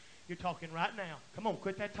 You're talking right now. Come on,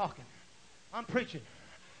 quit that talking. I'm preaching.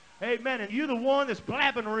 Amen. And you're the one that's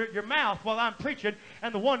blabbing your mouth while I'm preaching,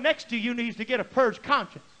 and the one next to you needs to get a purged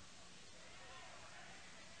conscience.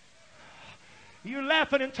 You're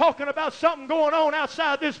laughing and talking about something going on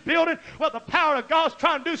outside this building. Well, the power of God's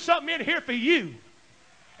trying to do something in here for you.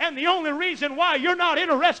 And the only reason why you're not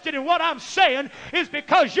interested in what I'm saying is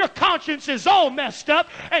because your conscience is all messed up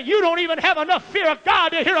and you don't even have enough fear of God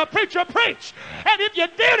to hear a preacher preach. And if you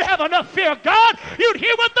did have enough fear of God, you'd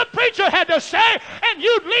hear what the preacher had to say and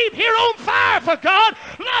you'd leave here on fire for God,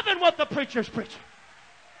 loving what the preacher's preaching.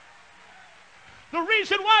 The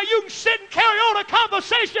reason why you can sit and carry on a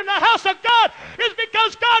conversation in the house of God is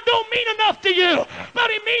because God don't mean enough to you. But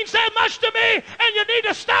he means that much to me, and you need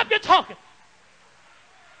to stop your talking.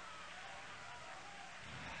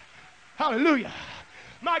 Hallelujah.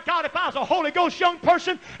 My God, if I was a Holy Ghost young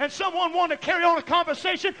person and someone wanted to carry on a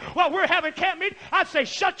conversation while we're having camp meeting, I'd say,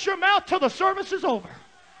 shut your mouth till the service is over.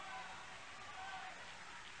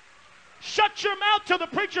 Shut your mouth till the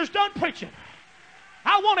preacher's done preaching.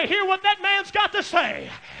 I want to hear what that man's got to say.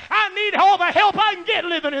 I need all the help I can get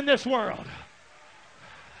living in this world.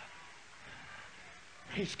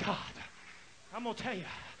 Praise God. I'm going to tell you,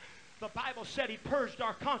 the Bible said he purged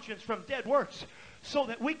our conscience from dead works so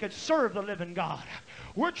that we could serve the living God.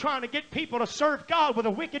 We're trying to get people to serve God with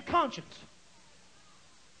a wicked conscience.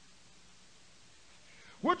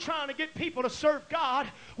 We're trying to get people to serve God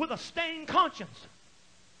with a stained conscience.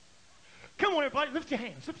 Come on, everybody, lift your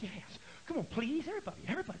hands, lift your hands. Come on, please, everybody,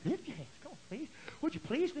 lift your hands. Come on, please. Would you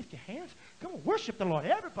please lift your hands? Come on, worship the Lord.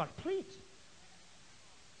 Everybody, please.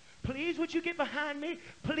 Please, would you get behind me?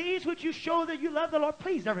 Please, would you show that you love the Lord?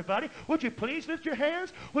 Please, everybody, would you please lift your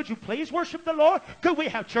hands? Would you please worship the Lord? Could we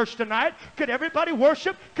have church tonight? Could everybody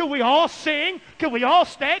worship? Could we all sing? Could we all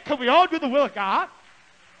stand? Could we all do the will of God?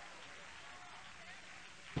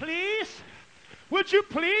 Please, would you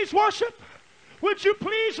please worship? Would you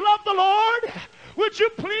please love the Lord? Would you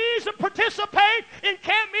please participate in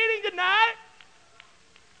camp meeting tonight?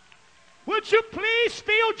 Would you please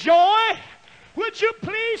feel joy? Would you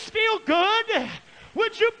please feel good?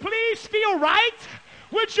 Would you please feel right?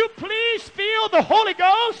 Would you please feel the Holy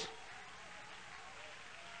Ghost?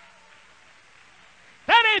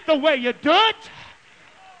 That ain't the way you do it.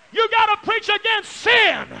 You got to preach against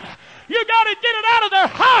sin. You got to get it out of their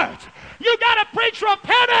heart. You got to preach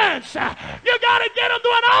repentance. You got to get them to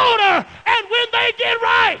an altar. And when they get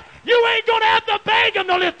right, you ain't going to have to beg them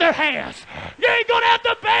to lift their hands. You ain't going to have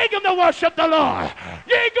to beg them to worship the Lord.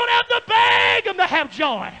 You ain't going to have to beg them to have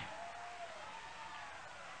joy.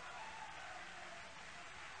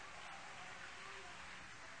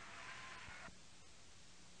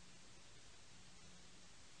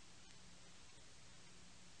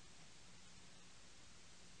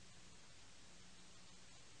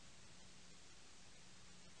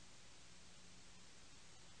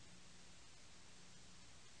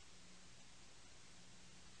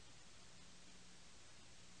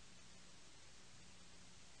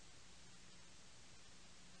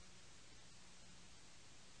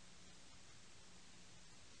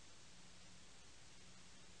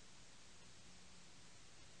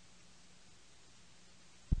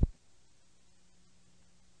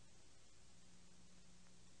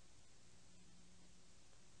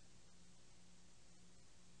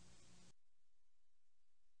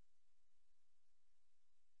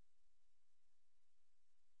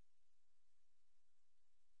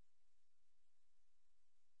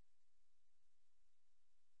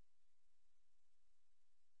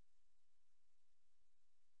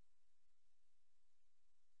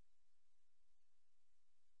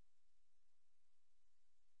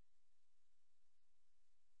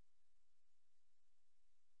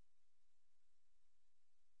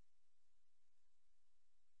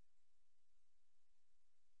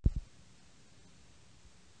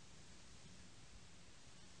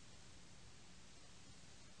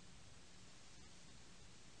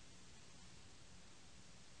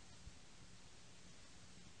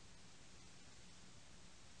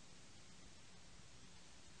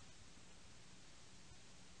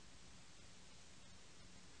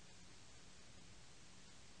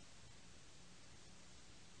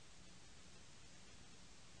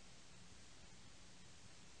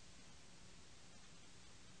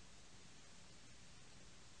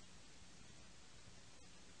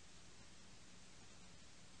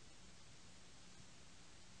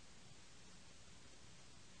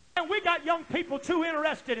 And we got young people too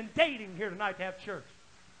interested in dating here tonight to have church.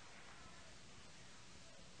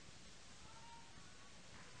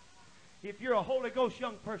 If you're a Holy Ghost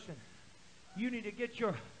young person, you need to get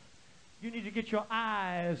your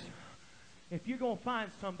eyes. If you're going to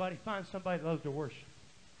find somebody that loves to worship.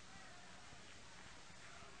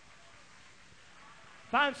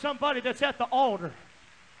 Find somebody that's at the altar.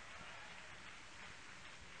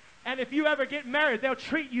 And if you ever get married, they'll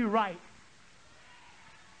treat you right.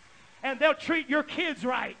 And they'll treat your kids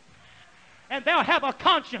right. And they'll have a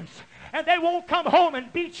conscience. and they won't come home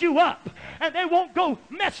and beat you up, and they won't go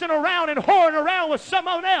messing around and whoring around with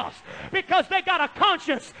someone else, because they got a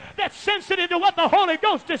conscience that's sensitive to what the Holy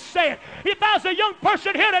Ghost is saying. If I was a young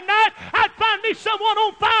person here tonight, I'd find me someone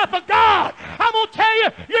on fire for God. I'm going to tell you,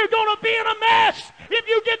 you're going to be in a mess if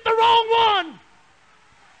you get the wrong one.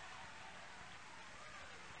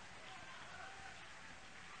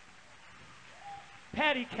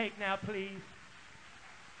 Patty cake now, please.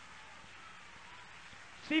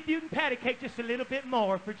 See if you can patty cake just a little bit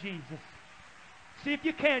more for Jesus. See if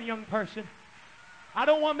you can, young person. I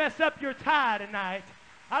don't want to mess up your tie tonight.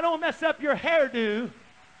 I don't want to mess up your hairdo.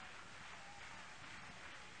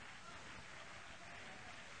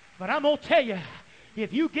 But I'm going to tell you,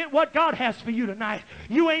 if you get what God has for you tonight,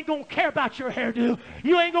 you ain't going to care about your hairdo.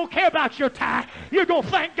 You ain't going to care about your tie. You're going to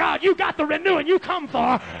thank God you got the renewing you come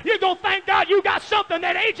for. You're going to thank God you got something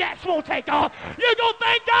that Ajax won't take off. You're going to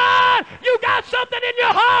thank God you got something in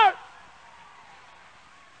your heart.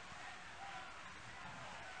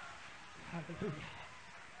 Hallelujah.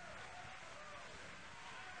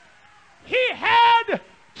 He had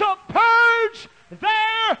to purge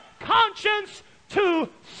their conscience to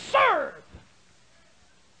serve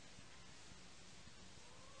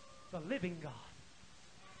the living God.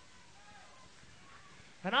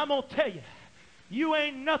 And I'm going to tell you, you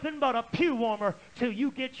ain't nothing but a pew warmer till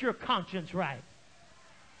you get your conscience right.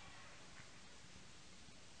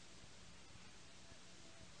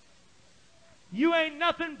 You ain't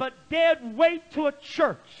nothing but dead weight to a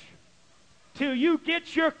church till you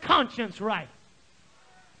get your conscience right.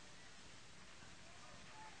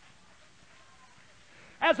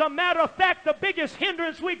 As a matter of fact, the biggest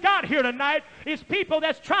hindrance we got here tonight is people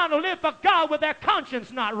that's trying to live for God with their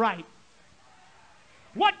conscience not right.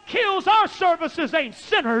 What kills our services ain't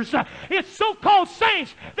sinners. It's so-called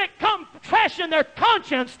saints that come trashing their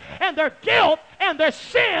conscience and their guilt and their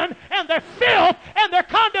sin and their filth and their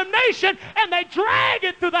condemnation, and they drag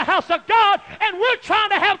it through the house of God, and we're trying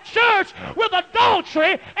to have church with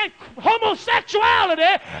adultery and homosexuality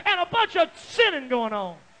and a bunch of sinning going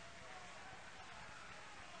on.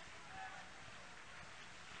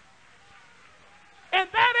 And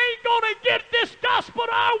that ain't going to get this gospel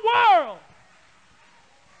to our world.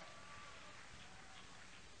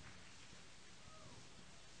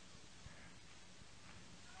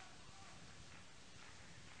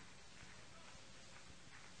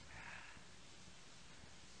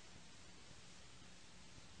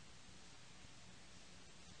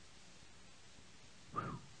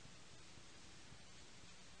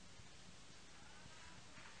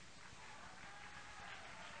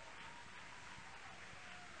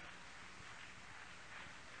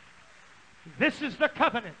 This is the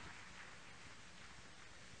covenant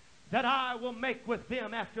that I will make with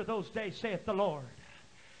them after those days, saith the Lord.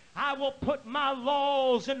 I will put my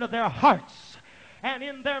laws into their hearts, and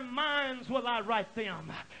in their minds will I write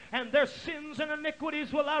them, and their sins and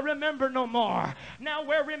iniquities will I remember no more. Now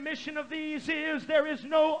where remission of these is, there is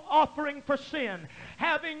no offering for sin.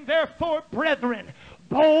 Having therefore, brethren,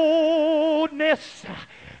 boldness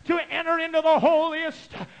to enter into the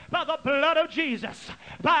holiest by the blood of Jesus,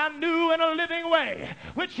 by a new and a living way,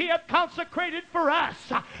 which he hath consecrated for us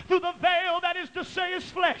through the veil that is to say his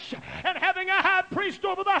flesh, and having a high priest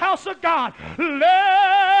over the house of God,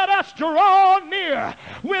 let us draw near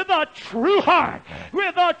with a true heart,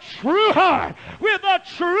 with a true heart, with a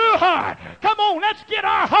true heart. Come on, let's get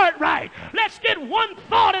our heart right. Let's get one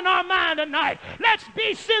thought in our mind tonight. Let's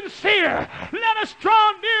be sincere. Let us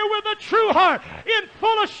draw near with a true heart, in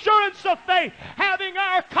full assurance of faith, having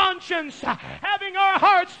our conscience, having our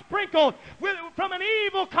hearts sprinkled from an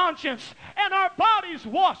evil conscience, and our bodies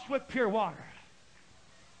washed with pure water.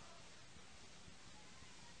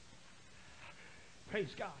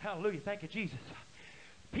 Praise God. Hallelujah. Thank you, Jesus.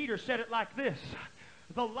 Peter said it like this: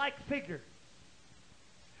 the like figure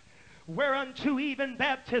whereunto even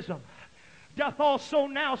baptism doth also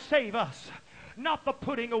now save us, not the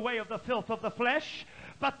putting away of the filth of the flesh,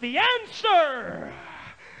 but the answer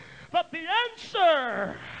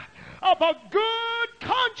of a good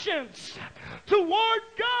conscience toward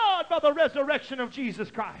God by the resurrection of Jesus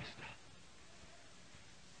Christ.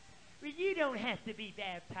 Well, you don't have to be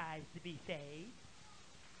baptized to be saved.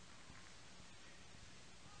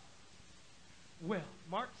 Well,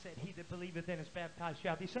 Mark said, he that believeth and is baptized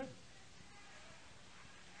shall be saved.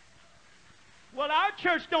 Well, our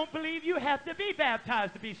church don't believe you have to be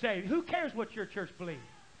baptized to be saved. Who cares what your church believes?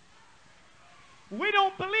 We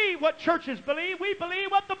don't believe what churches believe. We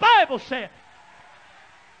believe what the Bible said.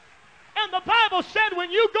 And the Bible said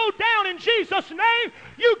when you go down in Jesus' name,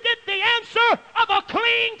 you get the answer of a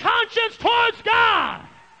clean conscience towards God.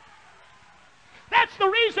 That That's the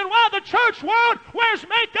reason why the church world wears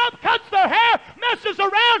makeup, cuts their hair, messes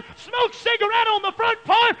around, smokes cigarette on the front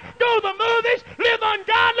porch, go to the movies, live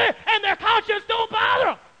ungodly, and their conscience don't bother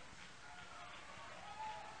them.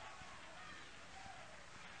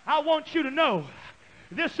 I want you to know,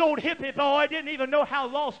 this old hippie boy didn't even know how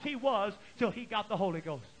lost he was till he got the Holy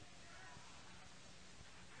Ghost.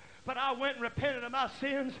 But I went and repented of my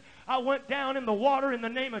sins. I went down in the water in the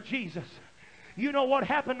name of Jesus. You know what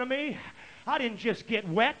happened to me? I didn't just get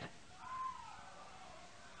wet.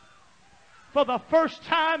 For the first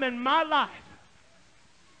time in my life,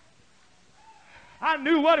 I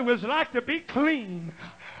knew what it was like to be clean.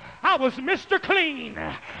 I was Mr. Clean.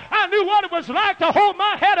 I knew what it was like to hold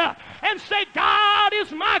my head up and say, God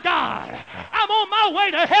is my God. I'm on my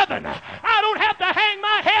way to heaven. I don't have to hang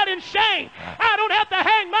my head in shame. I don't have to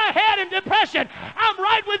hang my head in depression. I'm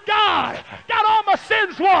right with God. Got all my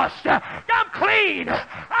sins washed. I'm clean.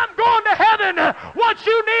 I'm going to heaven. What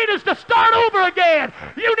you need is to start over again.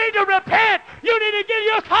 You need to repent. You need to get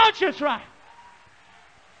your conscience right.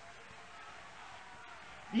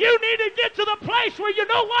 You need to get to the place where you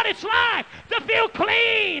know what it's like to feel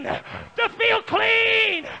clean, to feel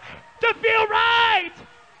clean, to feel right.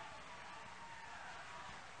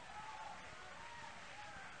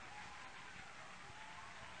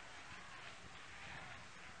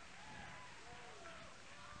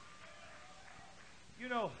 You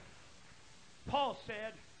know, Paul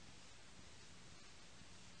said,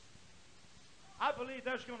 I believe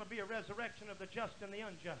there's going to be a resurrection of the just and the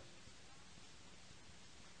unjust.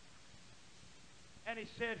 And he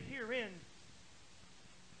said, herein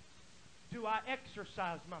do I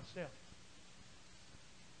exercise myself.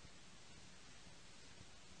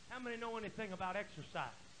 How many know anything about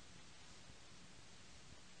exercise?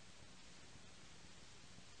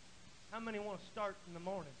 How many want to start in the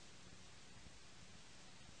morning?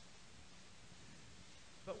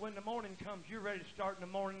 But when the morning comes, you're ready to start in the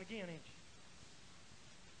morning again, ain't you?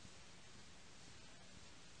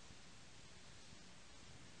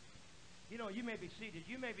 You know, you may be seated.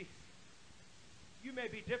 You may be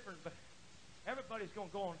different, but everybody's going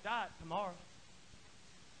to go on diet tomorrow.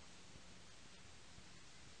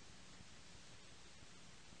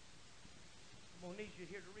 I'm going to need you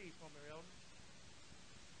here to read for me, elder.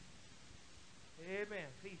 Amen.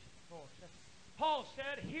 Ephesians 4. Paul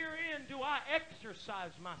said, herein do I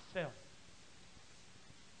exercise myself.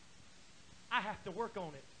 I have to work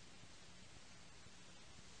on it.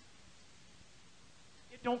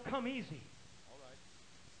 It don't come easy. All right.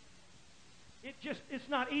 It's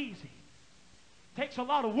not easy. It takes a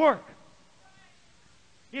lot of work.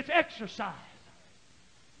 It's exercise.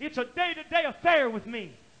 It's a day-to-day affair with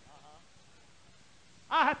me.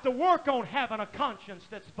 I have to work on having a conscience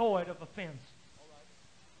that's void of offense. All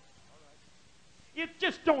right. It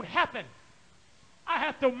just don't happen. I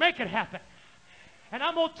have to make it happen. And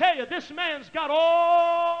I'm going to tell you, this man's got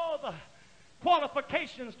all the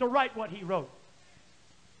qualifications to write what he wrote.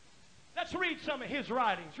 Let's read some of his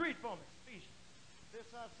writings. Read for me, Ephesians. This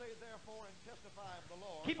I say therefore and testify of the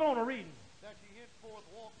Lord. Keep on reading. That ye henceforth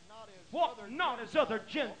walk not as other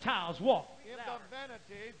Gentiles walk. In the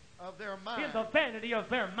vanity of their mind. In the vanity of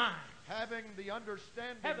their mind. Having the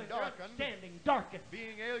understanding darkened.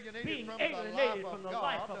 Being alienated from the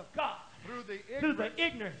life of God. Through the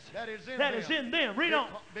ignorance that is in them. Read on.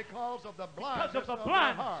 Because of the blindness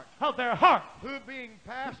of their heart. Who being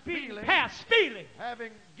past feeling.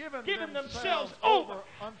 Having given themselves over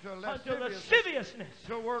unto lasciviousness.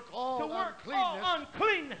 To work all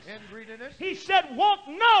uncleanness. And greediness. He said, walk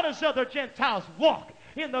not as other Gentiles walk.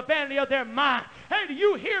 In the vanity of their mind. Hey, do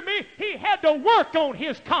you hear me? He had to work on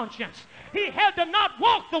his conscience. He had to not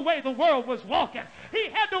walk the way the world was walking. He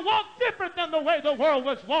had to walk different than the way the world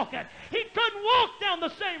was walking. He couldn't walk down the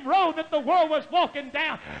same road that the world was walking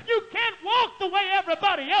down. You can't walk the way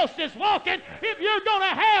everybody else is walking. If you're going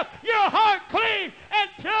to have your heart clean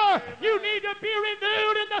and pure, you need to be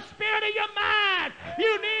renewed in the spirit of your mind.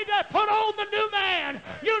 You need to put on the new man.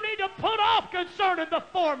 You need to put off concerning the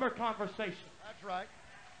former conversation. That's right.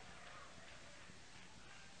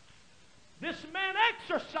 This man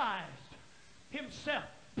exercised himself.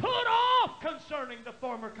 Put off concerning the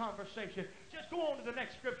former conversation. Just go on to the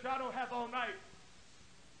next scripture. I don't have all night.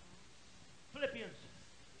 Philippians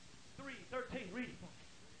 3:13. Read it for me.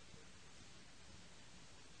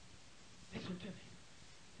 Listen to me.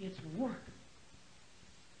 It's work.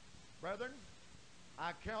 Brethren,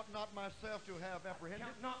 I count not myself to have apprehended.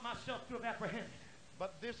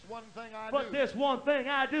 But this one thing I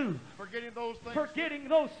do. Forgetting those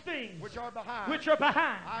things. Which are behind.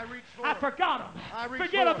 I reach forward. I forgot them.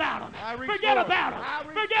 Forget about them. Forget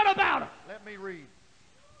about them. Let me read.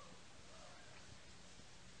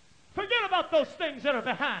 out those things that are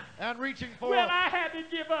behind. And reaching for. Well, I had to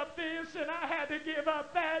give up this, and I had to give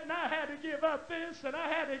up that, and I had to give up this, and I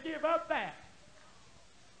had to give up that.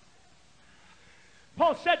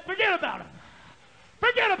 Paul said, forget about him.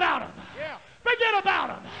 Forget about him. Yeah. Forget about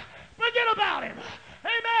him. Forget about him.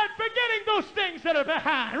 Amen. Forgetting those things that are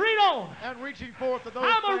behind. Read on. And reaching forth to those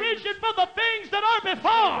I'm reaching for the things that are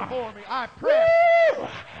before me. I press. Woo!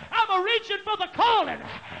 I'm reaching for the calling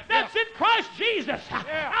that's in Christ Jesus.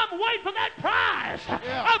 Yeah. I'm waiting for that prize.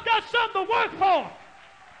 Yeah. I've got something to work for.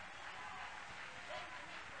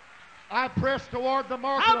 I press toward the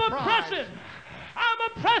mark of the prize.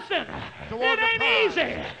 I'm a pressing. Toward It ain't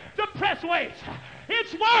easy to press weights.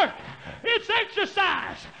 It's work. It's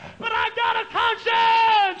exercise. But I got a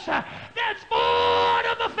conscience that's born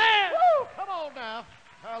of the fence. Woo! Come on now.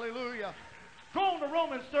 Hallelujah. Go on to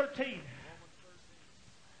Romans 13.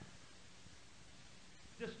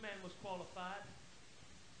 This man was qualified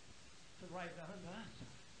to write unto us.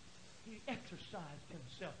 He exercised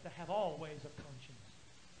himself to have always a conscience.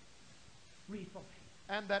 Read for me.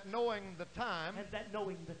 And that knowing the time. And that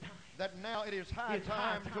knowing the time. That now it is high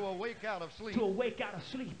time to awake out of sleep. To awake out of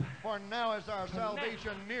sleep. For now is our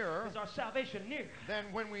salvation nearer. Is our salvation near?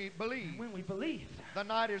 Than when we believe. When we believed. The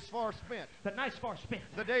night is far spent. The night's far spent.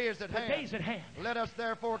 The day is at hand. The day's at hand. Let us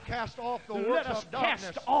therefore cast off the works of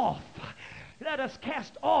darkness. Let us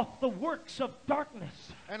cast off the works of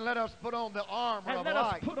darkness. And let us put on the armor of light. And let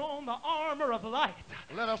us put on the armor of light.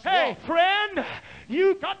 Let us Hey, walk. friend,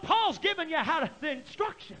 Paul's giving you the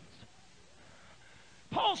instructions.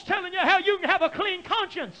 Paul's telling you how you can have a clean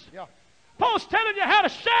conscience. Yeah. Paul's telling you how to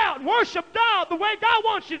shout and worship God the way God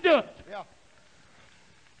wants you to do it. Yeah.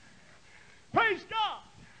 Praise God.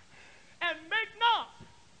 And make not.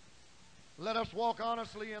 Let us walk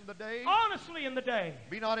honestly in the day. Honestly in the day.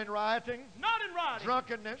 Be not in rioting. Not in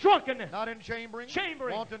rioting. Drunkenness. Not in chambering.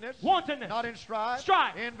 Wantonness. Not in strife.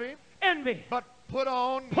 Envy. But put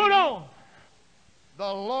on.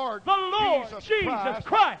 The Lord Jesus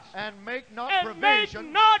Christ. And make not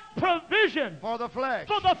provision. For the flesh.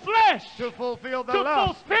 To fulfill the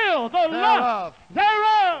lust. Thereof.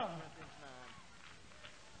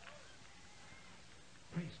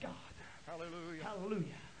 Praise God. Hallelujah.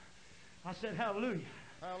 Hallelujah. I said hallelujah.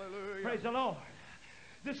 Hallelujah. Praise the Lord.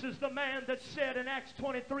 This is the man that said in Acts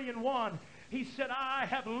 23:1, he said, I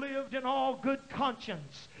have lived in all good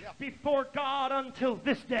conscience before God until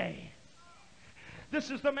this day. This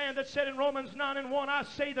is the man that said in Romans 9:1, I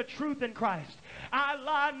say the truth in Christ. I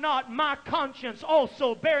lie not, my conscience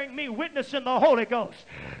also bearing me witness in the Holy Ghost.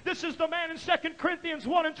 This is the man in 2 Corinthians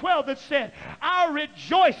 1:12 that said, our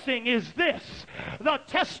rejoicing is this, the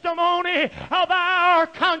testimony of our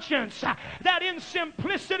conscience, that in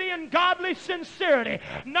simplicity and godly sincerity,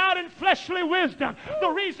 not in fleshly wisdom. The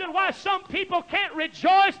reason why some people can't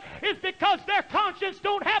rejoice is because their conscience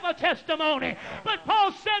don't have a testimony. But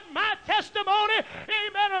Paul said, my testimony,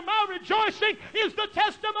 amen, and my rejoicing is the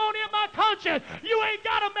testimony of my conscience. You ain't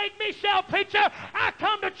got to make me shout, preacher. I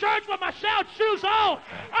come to church with my shout shoes on.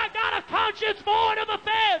 I got a conscience born of the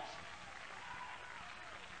fence.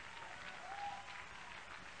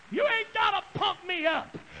 You ain't got to pump me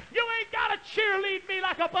up. You ain't got to cheerlead me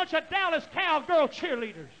like a bunch of Dallas Cowgirl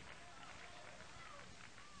cheerleaders.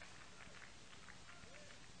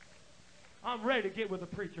 I'm ready to get with the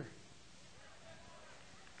preacher.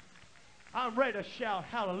 I'm ready to shout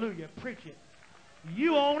hallelujah. Preach it.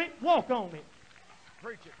 You own it. Walk on it.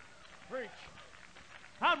 Preach it. Preach.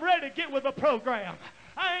 I'm ready to get with the program.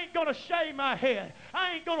 I ain't going to shave my head.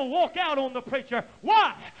 I ain't going to walk out on the preacher.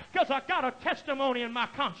 Why? Because I got a testimony in my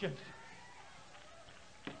conscience.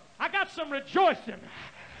 I got some rejoicing.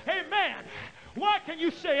 Amen. Why can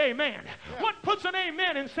you say amen? Yeah. What puts an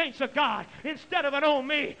amen in saints of God instead of an oh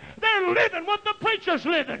me? They're living what the preacher's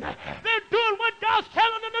living. They're doing what God's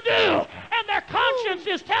telling them to do. And their conscience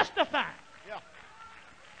is testifying. Yeah.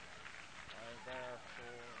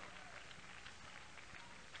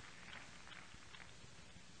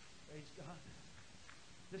 Praise God.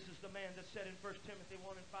 This is the man that said in 1 Timothy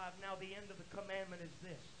 1:5, now the end of the commandment is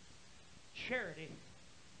this, charity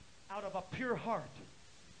out of a pure heart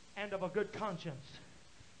and of a good conscience,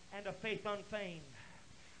 and a faith unfeigned,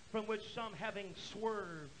 from which some having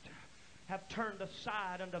swerved have turned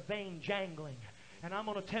aside unto vain jangling. And I'm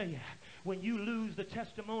going to tell you, when you lose the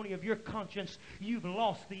testimony of your conscience, you've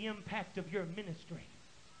lost the impact of your ministry.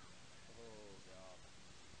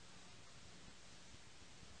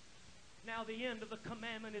 Now the end of the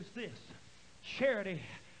commandment is this, charity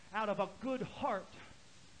out of a good heart.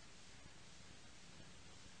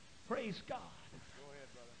 Praise God.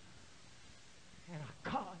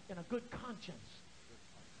 And a good conscience.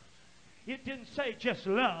 It didn't say just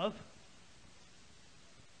love.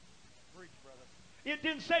 It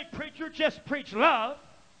didn't say, preacher, just preach love.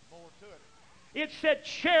 More to it. It said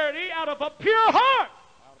charity out of a pure heart.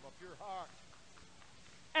 Out of a pure heart.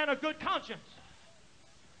 And a good conscience.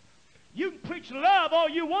 You can preach love all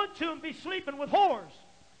you want to and be sleeping with whores.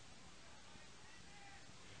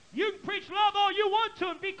 You can preach love all you want to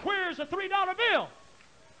and be queer as a $3 bill.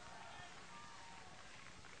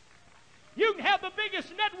 You can have the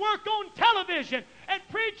biggest network on television and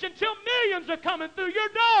preach until millions are coming through your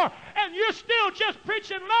door, and you're still just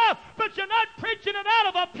preaching love, but you're not preaching it out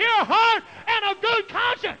of a pure heart and a good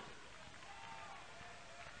conscience.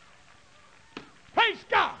 Praise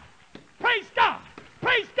God. Praise God.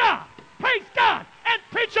 Praise God. Praise God. And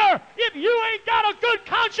preacher, if you ain't got a good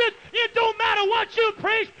conscience, it don't matter what you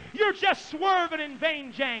preach. You're just swerving and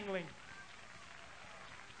vain jangling.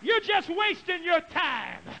 You're just wasting your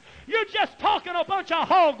time. You're just talking a bunch of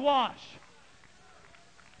hogwash.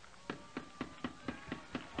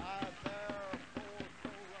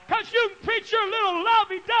 Because you can preach your little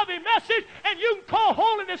lovey-dovey message and you can call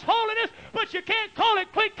holiness holiness, but you can't call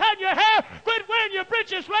it quit cutting your hair, quit wearing your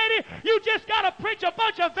breeches, lady. You just got to preach a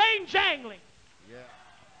bunch of vain jangling. Yeah.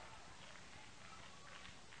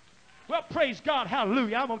 Well, praise God,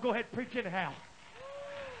 hallelujah. I'm going to go ahead and preach anyhow.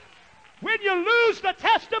 When you lose the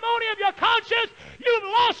testimony of your conscience, you've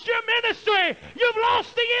lost your ministry. You've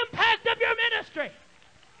lost the impact of your ministry.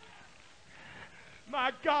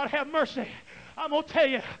 My God, have mercy. I'm going to tell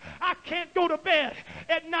you, I can't go to bed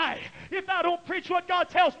at night if I don't preach what God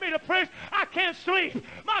tells me to preach. I can't sleep.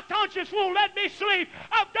 My conscience won't let me sleep.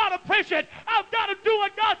 I've got to preach it. I've got to do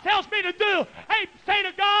what God tells me to do. Hey, say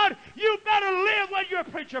to God, you better live what your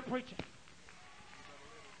preacher preaching.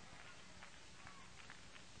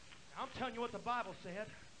 I'm telling you what the Bible said.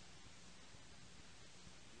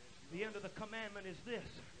 The end of the commandment is this.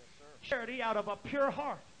 Charity out of a pure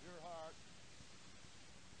heart.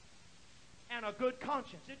 And a good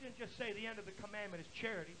conscience. It didn't just say the end of the commandment is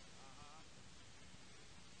charity.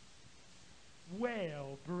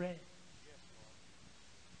 Well bred.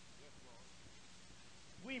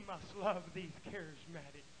 We must love these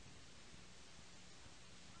charismatic.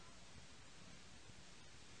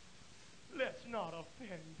 Let's not offend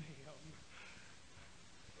them.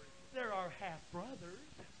 They're our half-brothers.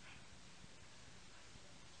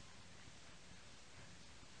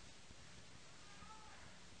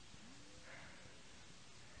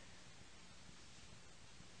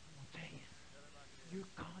 Your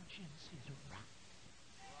conscience is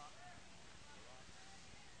right.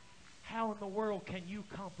 How in the world can you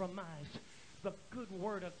compromise the good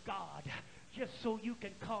word of God just so you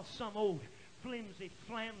can cause some old flimsy,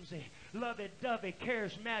 flamsy, lovey-dovey,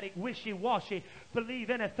 charismatic, wishy-washy,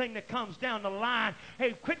 believe anything that comes down the line?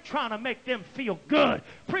 Hey, quit trying to make them feel good.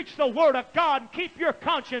 Preach the word of God and keep your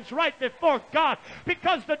conscience right before God,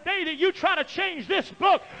 because the day that you try to change this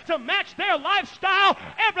book to match their lifestyle,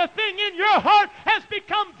 everything in your heart has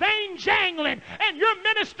become vain jangling, and your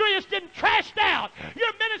ministry is getting trashed out.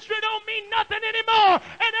 Your ministry don't mean nothing anymore,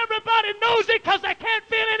 and everybody knows it because they can't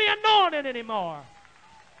feel any anointing anymore.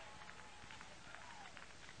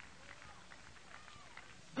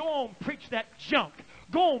 Go on, preach that junk.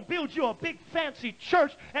 Go on, build you a big fancy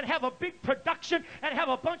church and have a big production and have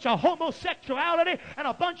a bunch of homosexuality and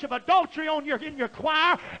a bunch of adultery in your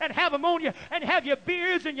choir and have them on you and have your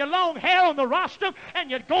beards and your long hair on the rostrum and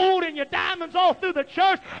your gold and your diamonds all through the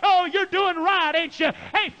church. Oh, you're doing right, ain't you?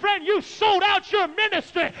 Hey, friend, you sold out your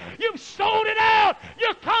ministry. You've sold it out.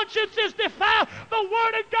 Your conscience is defiled. The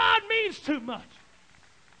Word of God means too much.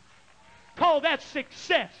 Call that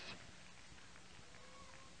success.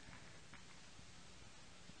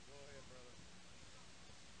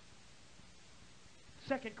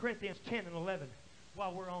 2 Corinthians 10 and 11,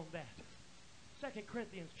 while we're on that. 2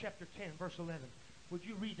 Corinthians chapter 10, verse 11. Would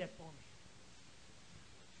you read that for me?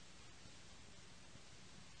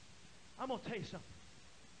 I'm going to tell you something.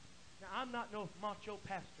 Now, I'm not no macho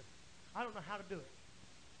pastor. I don't know how to do it.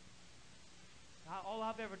 All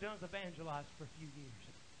I've ever done is evangelize for a few years.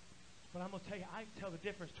 But I'm going to tell you, I can tell the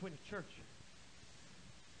difference between a church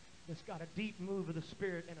that's got a deep move of the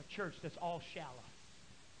Spirit and a church that's all shallow.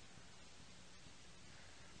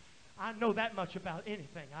 I know that much about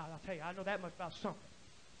anything. I'll tell you, I know that much about something.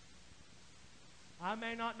 I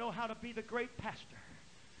may not know how to be the great pastor.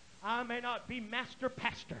 I may not be master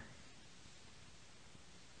pastor.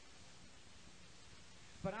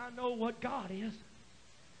 But I know what God is.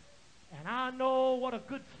 And I know what a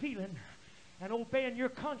good feeling and obeying your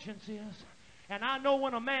conscience is. And I know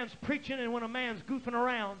when a man's preaching and when a man's goofing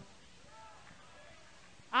around.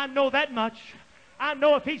 I know that much. I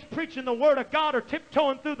know if he's preaching the Word of God or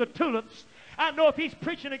tiptoeing through the tulips. I know if he's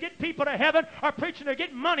preaching to get people to heaven or preaching to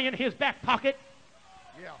get money in his back pocket.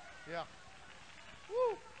 Yeah, yeah.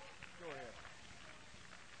 Woo. Go ahead.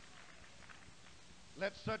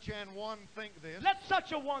 Let such an one think this. Let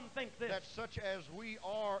such a one think this. That such as we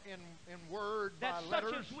are in word that by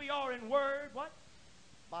letters. That such as we are in word, what?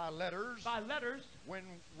 By letters. By letters. When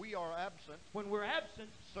we are absent. When we're absent.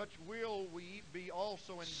 Such will we be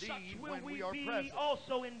also indeed when we are present. Such will we be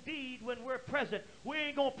also indeed when we're present. We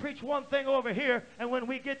ain't going to preach one thing over here, and when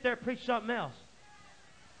we get there, preach something else.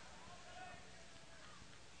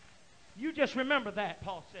 You just remember that,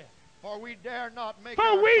 Paul said. For we dare not make For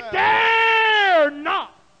ourselves. we dare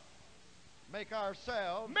not. Make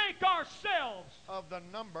ourselves. Make ourselves. Of the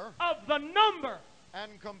number. Of the number.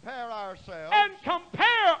 And compare ourselves. And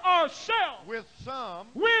compare ourselves. With some.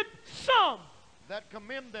 With some. That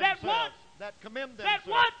commend themselves. That what? That commend themselves.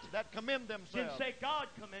 That what? That commend themselves. Didn't say God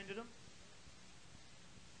commended them.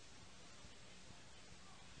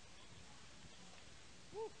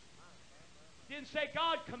 Didn't say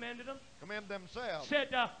God commended them. Commend themselves. Said,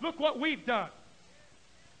 look what we've done.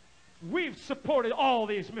 We've supported all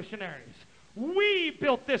these missionaries. We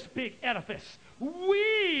built this big edifice.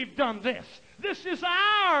 We've done this. This is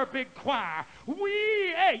our big choir.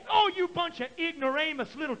 Hey, oh, you bunch of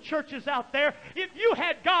ignoramus little churches out there. If you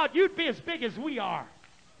had God, you'd be as big as we are.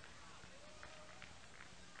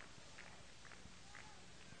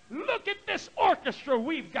 Look at this orchestra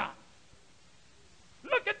we've got.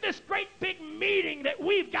 Look at this great big meeting that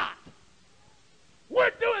we've got. We're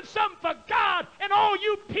doing something for God, and all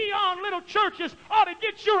you peon little churches ought to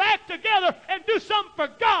get your act together and do something for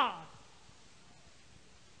God.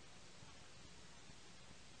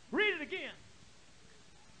 Read it again.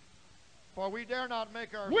 For we dare not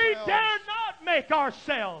make ourselves. We dare not make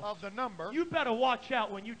ourselves. Of the number. You better watch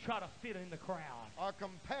out when you try to fit in the crowd. Or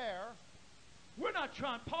compare. We're not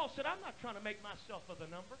trying. Paul said, I'm not trying to make myself of the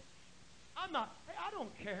number. I'm not. Hey, I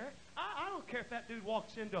don't care. I don't care if that dude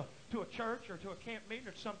walks into a church or to a camp meeting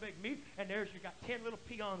or some big meeting, and you got 10 little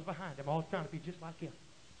peons behind him, all trying to be just like him.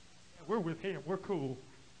 Yeah, we're with him. We're cool.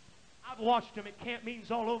 I've watched him at camp meetings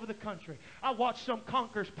all over the country. I watched some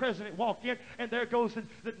Conqueror's president walk in, and there goes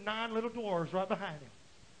the 9 little dwarves right behind him.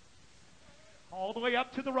 All the way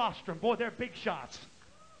up to the rostrum. Boy, they're big shots.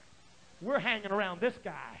 We're hanging around this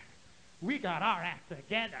guy. We got our act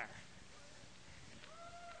together.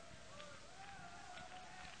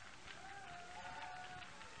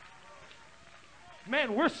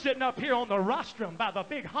 Man, we're sitting up here on the rostrum by the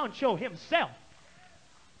big honcho himself.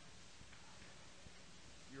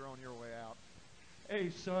 You're on your way out.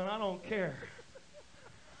 Hey, son, I don't care.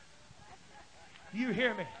 You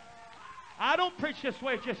hear me? I don't preach this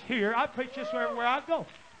way just here. I preach this way everywhere I go.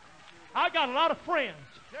 I got a lot of friends.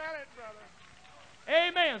 Tell it, brother.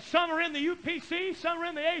 Amen. Some are in the UPC, some are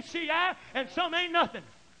in the ACI, and some ain't nothing.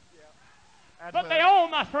 Yeah. But they all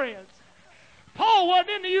my friends. Paul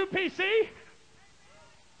wasn't in the UPC.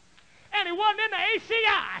 And he wasn't in the ACI.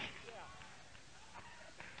 Yeah.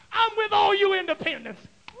 I'm with all you independents.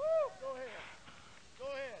 Woo, go ahead. Go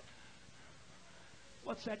ahead.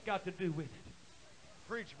 What's that got to do with it?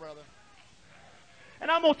 Preach, brother.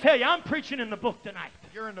 And I'm going to tell you, I'm preaching in the book tonight.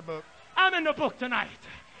 You're in the book. I'm in the book tonight.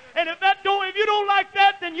 And if you don't like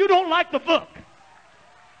that, then you don't like the book.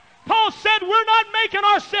 Paul said we're not making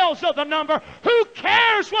ourselves of the number. Who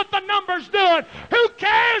cares what the number's doing? Who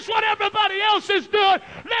cares what everybody else is doing?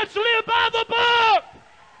 Let's live by the book.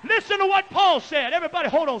 Listen to what Paul said. Everybody,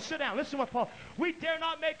 hold on, sit down. Listen to what Paul. We dare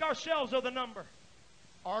not make ourselves of the number.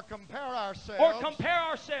 Or compare ourselves. Or compare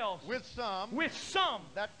ourselves. With some. With some.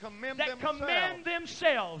 That commend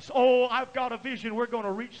themselves. Oh, I've got a vision. We're going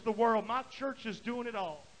to reach the world. My church is doing it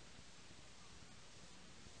all.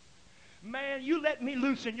 Man, you let me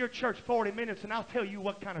loose in your church 40 minutes and I'll tell you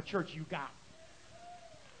what kind of church you got.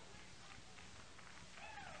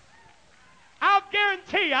 I'll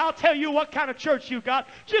guarantee you, I'll tell you what kind of church you got.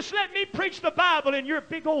 Just let me preach the Bible in your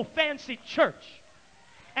big old fancy church.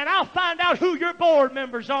 And I'll find out who your board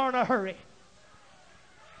members are in a hurry.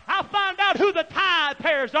 I'll find out who the tithe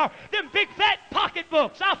payers are. Them big fat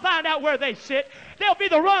pocketbooks. I'll find out where they sit. They'll be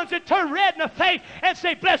the ones that turn red in the face and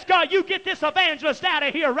say, bless God, you get this evangelist out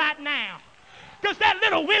of here right now. Because that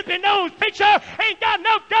little wimpy-nosed preacher ain't got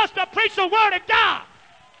enough guts to preach the Word of God.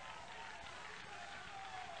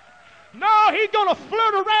 No, he's going to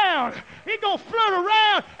flirt around. He's going to flirt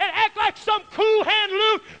around and act like some cool hand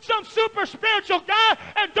Luke, some super spiritual guy,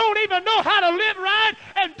 and don't even know how to live right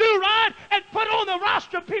and do right and put on the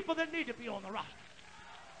roster people that need to be on the roster.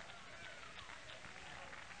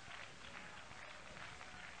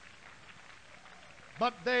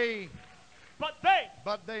 But they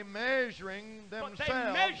But they measuring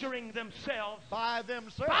themselves by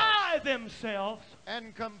themselves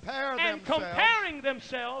and comparing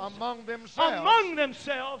themselves among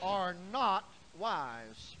themselves are not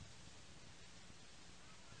wise.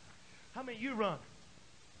 How many you run?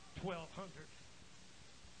 1,200.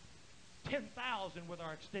 10,000 with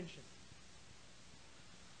our extension.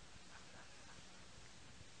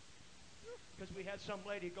 Because we had some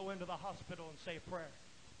lady go into the hospital and say a prayer.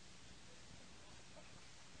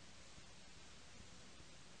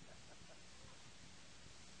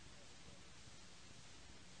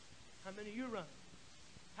 How many you run?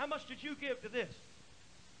 How much did you give to this?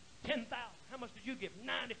 10,000. How much did you give?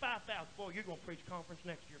 95,000. Boy, you're going to preach conference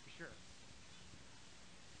next year for sure.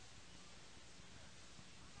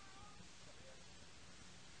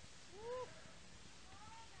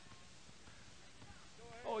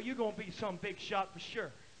 Oh, you're going to be some big shot for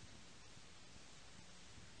sure.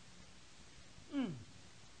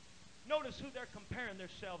 Notice who they're comparing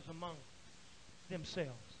themselves among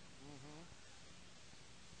themselves.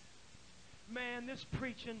 Man, this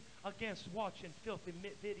preaching against watching filthy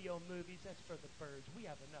video movies, that's for the birds. We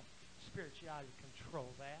have enough spirituality to control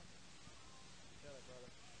that. Tell it,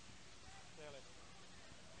 brother. Tell it.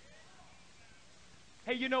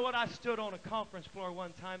 Hey, you know what? I stood on a conference floor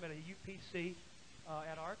one time at a UPC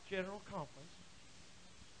at our general conference.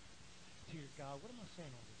 Dear God, what am I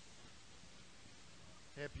saying all this?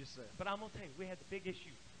 Help yourself. But I'm going to tell you, we had the big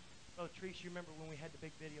issue. Oh, Treese, you remember when we had the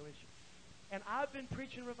big video issue? And I've been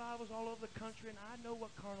preaching revivals all over the country, and I know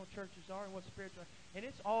what carnal churches are and what spiritual are. And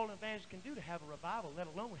it's all an evangelist can do to have a revival, let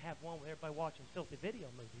alone have one with everybody watching filthy video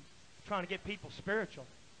movies, trying to get people spiritual.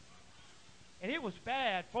 And it was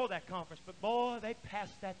bad for that conference, but boy, they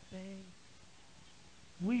passed that thing.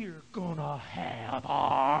 We're going to have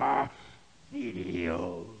our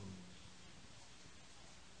videos.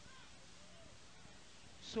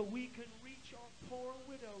 So we can reach our poor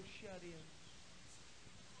widow shut-ins.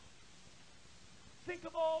 Think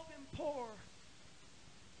of all them poor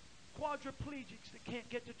quadriplegics that can't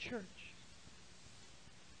get to church.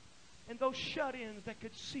 And those shut-ins that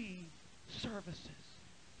could see services.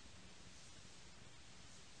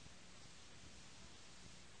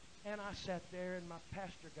 And I sat there and my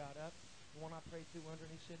pastor got up, the one I prayed through under,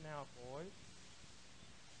 and he said, now boys,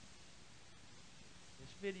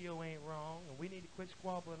 this video ain't wrong, and we need to quit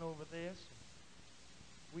squabbling over this.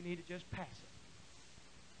 We need to just pass it.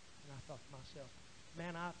 And I thought to myself,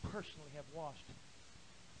 man, I personally have watched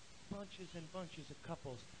bunches and bunches of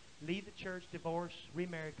couples leave the church, divorce,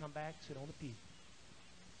 remarry, come back, sit on the pew.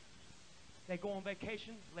 They go on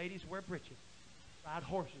vacation, ladies wear breeches, ride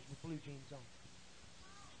horses with blue jeans on.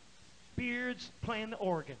 Beards playing the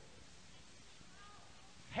organ.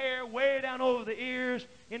 Hair way down over the ears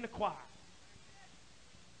in the choir.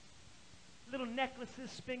 Little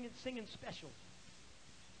necklaces singing specials.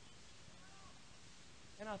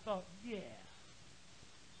 And I thought, yeah,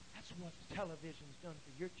 that's what television's done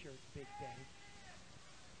for your church, Big Daddy.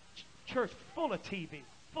 Church full of TV,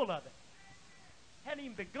 full of it. Hadn't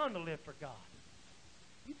even begun to live for God.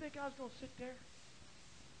 You think I was going to sit there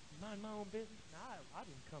and mind my own business? No, I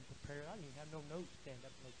didn't come prepared. I didn't even have no notes to stand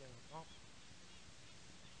up in no general conference.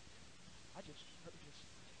 My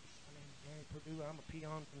name's Gary Perdew. I'm a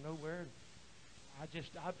peon from nowhere.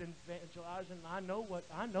 I've been evangelizing. I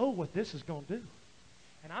know what this is going to do.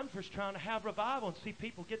 And I'm just trying to have revival and see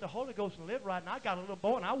people get the Holy Ghost and live right. And I got a little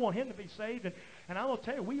boy, and I want him to be saved. And I'm going to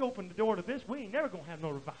tell you, we opened the door to this. We ain't never going to have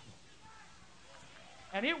no revival.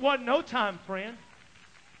 And it wasn't no time, friend.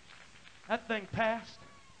 That thing passed.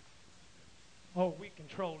 Oh, we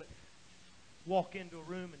controlled it. Walk into a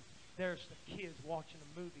room, and there's the kids watching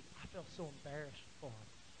a movie. I felt so embarrassed for them.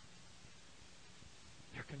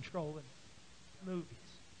 They're controlling movies.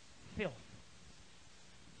 Filth.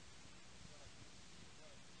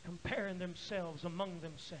 Comparing themselves among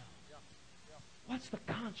themselves. What's the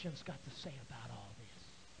conscience got to say about all this?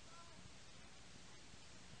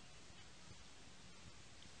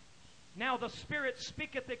 Now the Spirit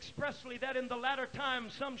speaketh expressly that in the latter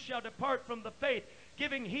times some shall depart from the faith,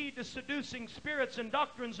 giving heed to seducing spirits and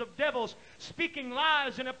doctrines of devils, speaking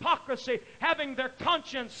lies and hypocrisy, having their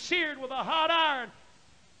conscience seared with a hot iron.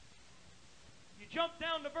 You jump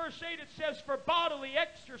down to verse 8, it says, for bodily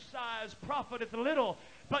exercise profiteth little,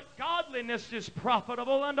 but godliness is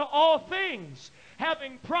profitable unto all things,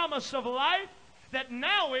 having promise of life that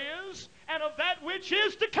now is, and of that which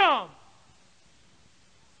is to come.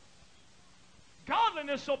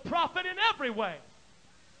 Godliness will profit in every way.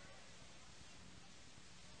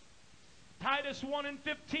 Titus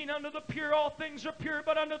 1:15, unto the pure all things are pure,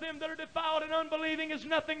 but unto them that are defiled and unbelieving is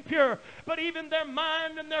nothing pure. But even their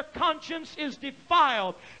mind and their conscience is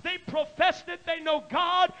defiled. They profess that they know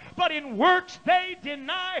God, but in works they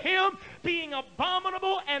deny Him, being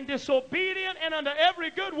abominable and disobedient, and unto every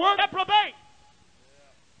good work reprobate.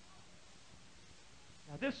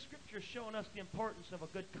 Now this scripture is showing us the importance of a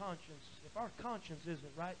good conscience. If our conscience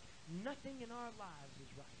isn't right, nothing in our lives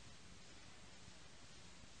is right.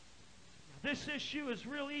 This issue is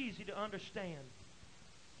real easy to understand.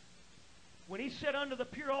 When he said, unto the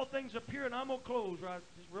pure all things are pure, and I'm going to close, right?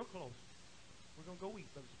 Just real close. We're going to go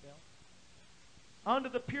eat, Brother Spell. Unto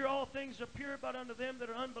the pure all things are pure, but unto them that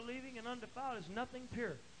are unbelieving and undefiled is nothing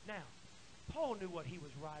pure. Now, Paul knew what he was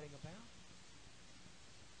writing about.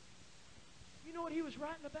 You know what he was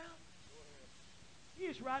writing about? He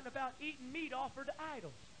was writing about eating meat offered to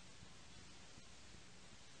idols.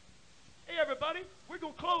 Hey, everybody, we're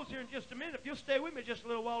going to close here in just a minute. If you'll stay with me just a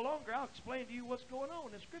little while longer, I'll explain to you what's going on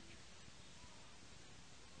in the Scripture.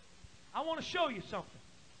 I want to show you something.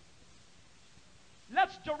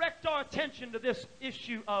 Let's direct our attention to this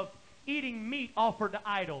issue of eating meat offered to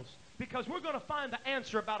idols, because we're going to find the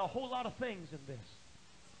answer about a whole lot of things in this.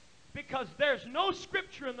 Because there's no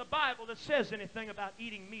Scripture in the Bible that says anything about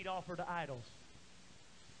eating meat offered to idols.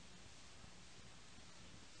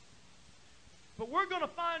 But we're going to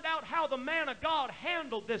find out how the man of God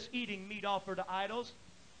handled this eating meat offered to idols.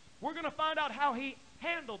 We're going to find out how he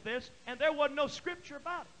handled this, and there wasn't no Scripture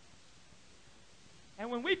about it. And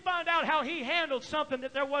when we find out how he handled something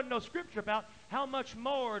that there wasn't no Scripture about, how much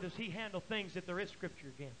more does he handle things that there is Scripture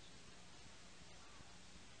against?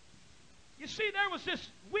 You see, there was this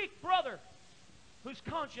weak brother whose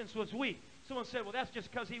conscience was weak. Someone said, well, that's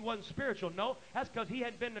just because he wasn't spiritual. No, that's because he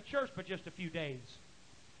hadn't been to church for just a few days.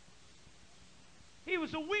 He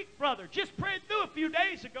was a weak brother. Just prayed through a few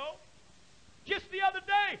days ago. Just the other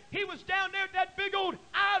day, he was down there at that big old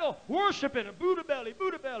idol, worshiping a Buddha belly,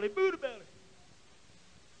 Buddha belly, Buddha belly.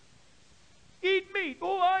 Eat meat.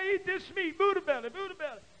 Oh, I eat this meat, Buddha belly, Buddha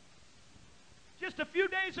belly. Just a few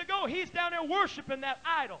days ago, he's down there worshiping that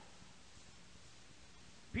idol.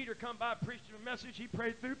 Peter come by, preached him a message. He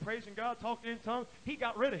prayed through, praising God, talking in tongues. He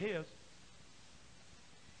got rid of his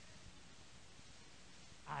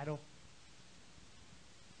idol.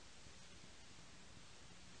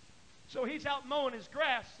 So he's out mowing his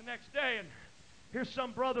grass the next day, and here's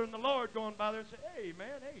some brother in the Lord going by there and say, hey,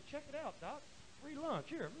 man, hey, check it out, Doc. Free lunch.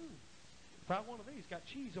 Here, try one of these. Got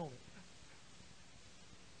cheese on it.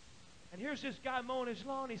 And here's this guy mowing his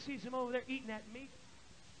lawn. He sees him over there eating that meat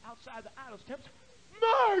outside the idol's temple.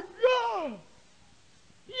 My God!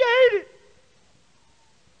 He ate it!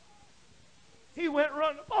 He went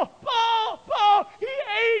running. Oh, Paul! He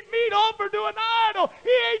ate meat offered to an idol. He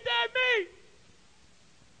ate that meat.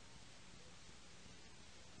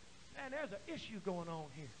 Man, there's an issue going on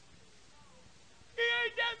here. He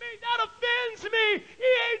ate that meat. That offends me.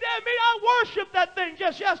 He ate that meat. I worshiped that thing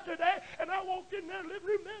just yesterday, and I walked in their living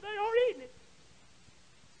room there. They are eating it.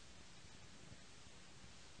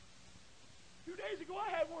 A few days ago, I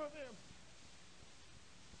had one of them.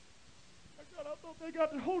 I thought they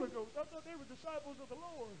got the Holy Ghost. I thought they were disciples of the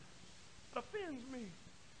Lord. It offends me.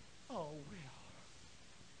 Oh, well.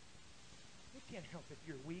 You can't help if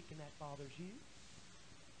you're weak and that bothers you.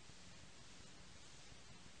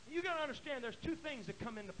 You got to understand there's two things that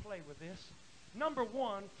come into play with this. Number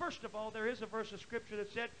one, first of all, there is a verse of Scripture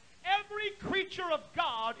that said, every creature of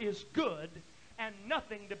God is good and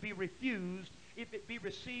nothing to be refused if it be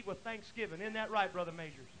received with thanksgiving. Isn't that right, Brother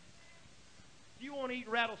Majors? If you want to eat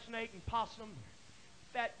rattlesnake and possum,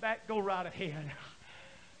 fatback, go right ahead.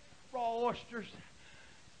 Raw oysters,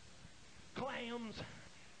 clams,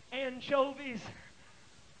 anchovies,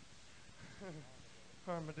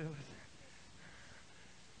 armadillos.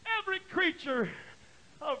 Every creature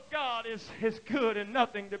of God is good and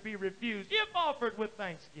nothing to be refused if offered with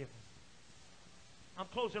thanksgiving. I'm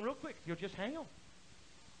closing real quick. You'll just hang on.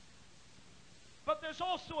 But there's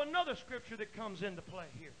also another scripture that comes into play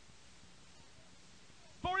here.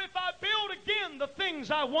 For if I build again the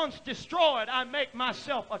things I once destroyed, I make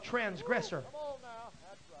myself a transgressor. Come on now.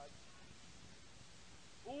 That's right.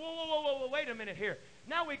 Whoa, wait a minute here.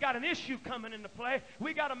 Now we got an issue coming into play.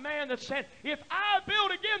 We got a man that said, if I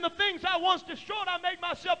build again the things I once destroyed, I make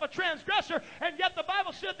myself a transgressor. And yet the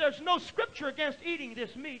Bible said there's no scripture against eating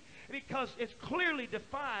this meat because it's clearly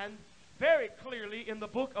defined, very clearly in the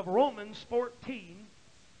book of Romans 14,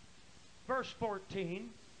 verse 14.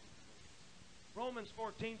 Romans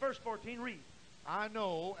 14, verse 14, read. I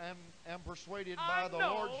know and am persuaded by the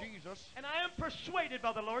Lord Jesus. And I am persuaded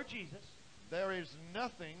by the Lord Jesus. There is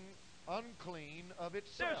nothing unclean of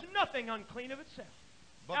itself. There's nothing unclean of itself.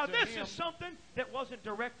 But now, this him, is something that wasn't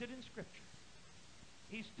directed in Scripture.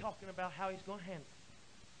 He's talking about how he's going to handle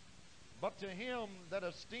it. But to him that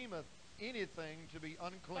esteemeth anything to be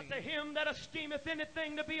unclean. But to him that esteemeth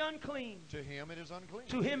anything to be unclean. To him it is unclean.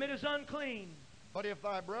 To him it is unclean. But if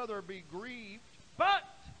thy brother be grieved. But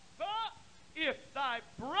if thy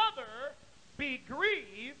brother be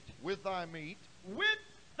grieved. With thy meat. With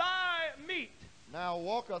thy meat. Now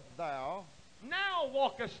walkest thou.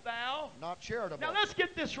 Not charitable. Now let's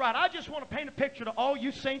get this right. I just want to paint a picture to all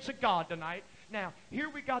you saints of God tonight. Now, here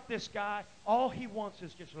we got this guy. All he wants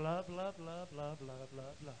is just love, love, love, love, love,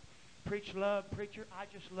 love, love. Preach love, preacher. I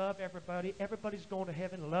just love everybody. Everybody's going to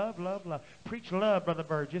heaven. Love, love, love. Preach love, Brother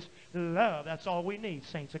Burgess. Love. That's all we need,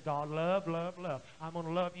 saints of God. Love, love, love. I'm going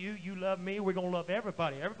to love you. You love me. We're going to love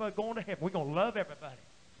everybody. Everybody going to heaven. We're going to love everybody.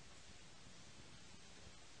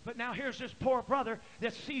 But now here's this poor brother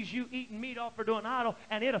that sees you eating meat offered to an idol,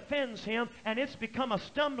 and it offends him, and it's become a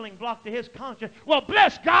stumbling block to his conscience. Well,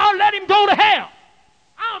 bless God, let him go to hell.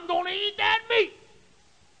 I'm going to eat that meat.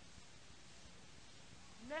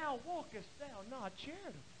 Now walkest thou not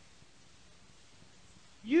charitably.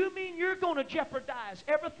 You mean you're going to jeopardize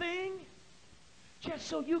everything just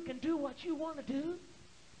so you can do what you want to do?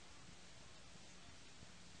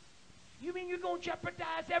 You mean you're going to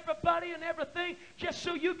jeopardize everybody and everything just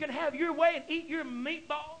so you can have your way and eat your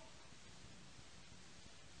meatball?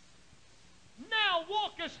 Now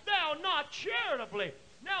walkest thou not charitably.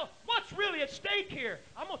 Now, what's really at stake here?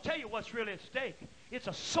 I'm going to tell you what's really at stake. It's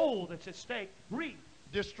a soul that's at stake. Read.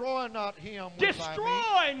 Destroy not him with Destroy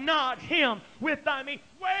thy meat. not him with thy meat.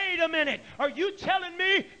 Wait a minute. Are you telling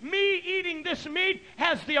me eating this meat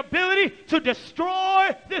has the ability to destroy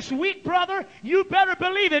this weak brother? You better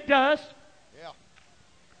believe it does. Yeah.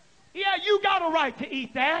 Yeah, you got a right to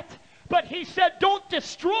eat that. But he said, don't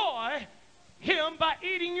destroy him by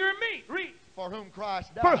eating your meat. Read. For whom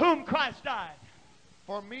Christ died. For whom Christ died.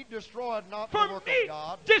 For meat destroyed not the For work meat of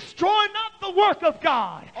God. destroy not the work of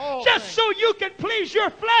God. All Just things. so you can please your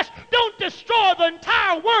flesh, don't destroy the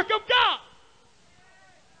entire work of God.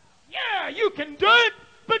 Yeah, you can do it,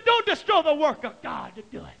 but don't destroy the work of God to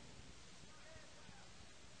do it.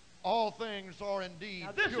 All things are indeed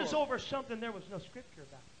Now this pure. is over something there was no scripture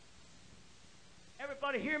about.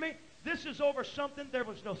 Everybody hear me? This is over something there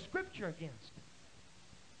was no scripture against.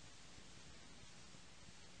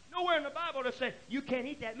 Nowhere in the Bible to say, you can't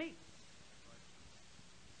eat that meat.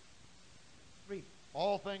 Read.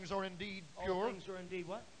 All things are indeed pure. All things are indeed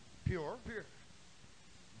what? Pure. Pure.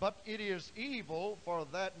 But it is evil for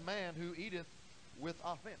that man who eateth with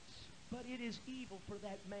offense. But it is evil for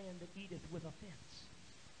that man that eateth with offense.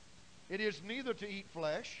 It is neither to eat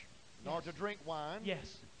flesh, nor Yes. to drink wine,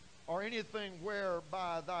 Yes. or anything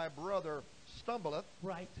whereby thy brother stumbleth,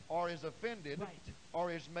 Right. or is offended, Right.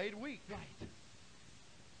 or is made weak. Right.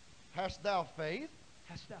 Hast thou faith?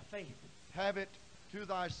 Hast thou faith? Have it to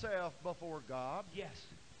thyself before God. Yes.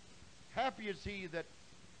 Happy is he that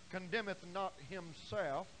condemneth not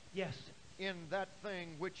himself Yes. in that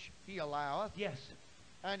thing which he alloweth. Yes.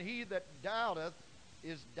 And he that doubteth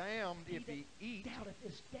is damned He if he that eat. doubteth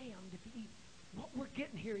is damned if he eat. What we're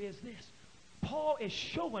getting here is this. Paul is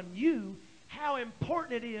showing you how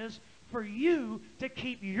important it is for you to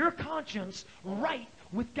keep your conscience right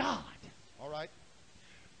with God. All right.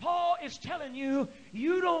 Paul is telling you,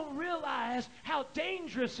 you don't realize how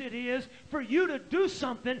dangerous it is for you to do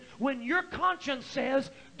something when your conscience says,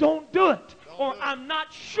 don't do it. Or I'm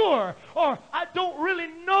not sure. Or I don't really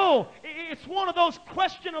know. It's one of those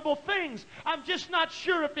questionable things. I'm just not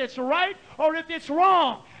sure if it's right or if it's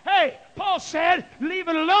wrong. Hey, Paul said, leave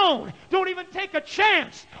it alone. Don't even take a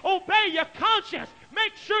chance. Obey your conscience.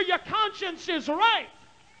 Make sure your conscience is right.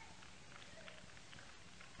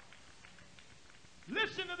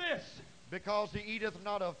 Listen to this. Because he eateth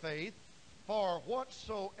not of faith, for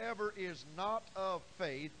whatsoever is not of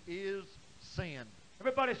faith is sin.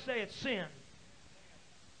 Everybody say it's sin.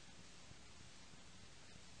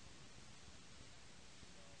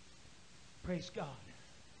 Praise God.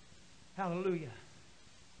 Hallelujah.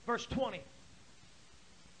 Verse 20. Of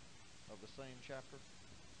the same chapter.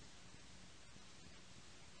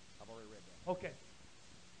 I've already read that. Okay.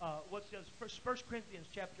 What says 1 Corinthians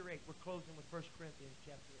chapter 8. We're closing with 1 Corinthians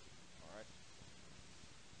chapter 8. All right.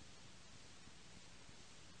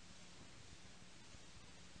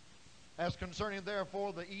 As concerning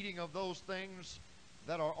therefore the eating of those things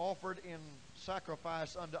that are offered in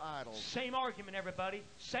sacrifice unto idols. Same argument, everybody.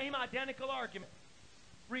 Same identical argument.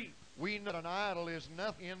 Read. We know that an idol is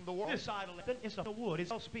nothing in the world. This idol, it's a wood.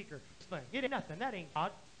 It's a speaker thing. It ain't nothing. That ain't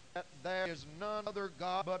God. that there is none other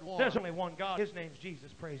God but one. There's only one God. His name's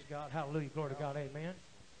Jesus. Praise God. Hallelujah. Glory to God. Amen.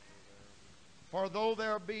 For though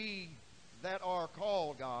there be that are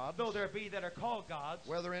called gods, though there be that are called gods,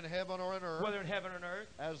 whether in heaven or in earth, whether in heaven or in earth,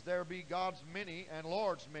 as there be gods many and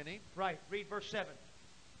lords many. Right. Read verse 7.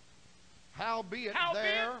 Howbeit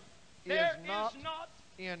there is not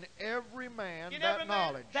in every man that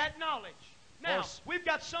knowledge. That knowledge. Now, we've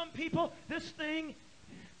got some people, this thing,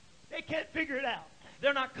 they can't figure it out.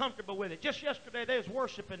 They're not comfortable with it. Just yesterday, they was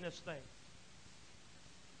worshiping this thing.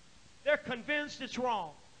 They're convinced it's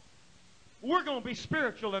wrong. We're going to be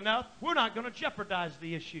spiritual enough. We're not going to jeopardize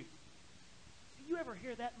the issue. Do you ever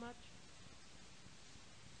hear that much?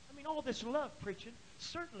 I mean, all this love preaching,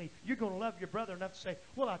 certainly you're going to love your brother enough to say,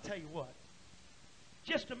 well, I'll tell you what.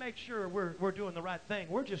 Just to make sure we're doing the right thing,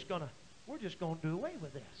 we're just going to do away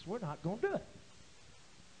with this. We're not going to do it.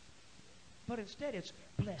 But instead it's,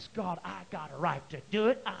 bless God, I got a right to do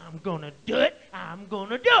it. I'm going to do it. I'm going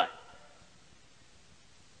to do it.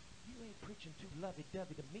 You ain't preaching too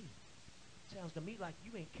lovey-dovey to me. Sounds to me like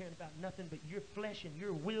you ain't caring about nothing but your flesh and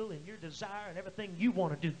your will and your desire and everything you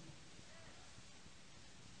want to do.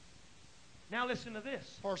 Now listen to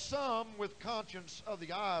this. For some with conscience of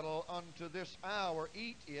the idol unto this hour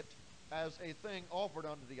eat it as a thing offered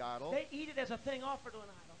unto the idol. They eat it as a thing offered to an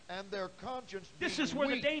idol. And their conscience this is where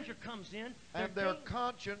the danger comes in. And their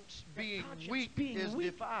conscience being weak is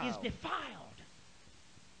defiled.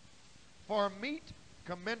 For meat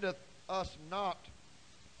commendeth us not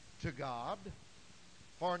to God,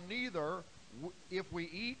 for neither if we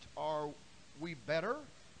eat are we better,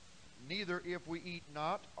 neither if we eat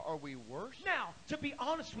not are we worse. Now, to be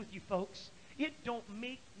honest with you folks, it don't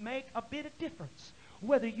make a bit of difference.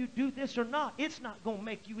 Whether you do this or not, it's not going to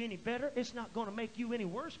make you any better. It's not going to make you any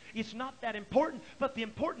worse. It's not that important. But the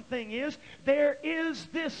important thing is, there is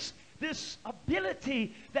this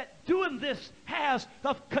ability that doing this has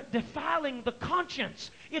of defiling the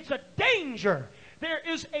conscience. It's a danger. There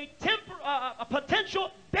is a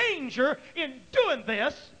potential danger in doing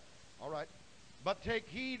this. All right. But take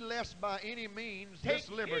heed lest by any means this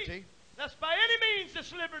liberty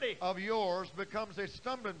of yours becomes a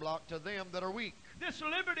stumbling block to them that are weak. This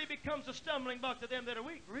liberty becomes a stumbling block to them that are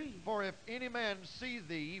weak. Read. For if any man see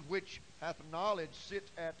thee, which hath knowledge, sit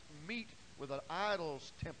at meat with an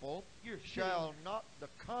idol's temple, shall not the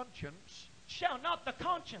conscience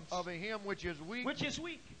of him which is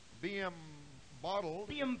weak be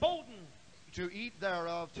emboldened to eat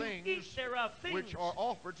thereof things which are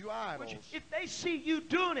offered to idols. If they see you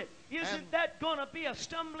doing it, isn't that going to be a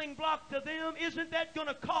stumbling block to them? Isn't that going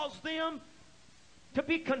to cause them to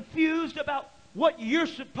be confused about what you're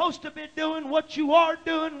supposed to be doing, what you are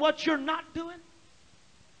doing, what you're not doing?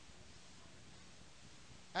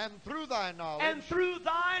 And through thy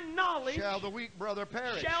knowledge shall the weak brother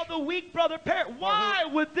perish. Why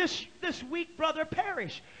would this weak brother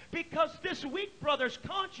perish? Because this weak brother's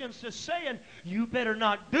conscience is saying, you better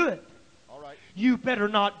not do it. All right. You better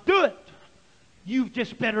not do it. You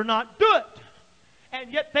just better not do it.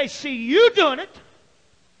 And yet they see you doing it,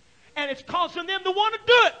 and it's causing them to want to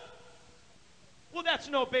do it. Well, that's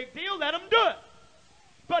no big deal. Let them do it.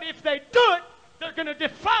 But if they do it, they're going to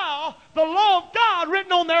defile the law of God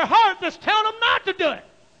written on their heart that's telling them not to do it.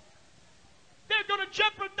 They're going to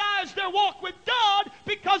jeopardize their walk with God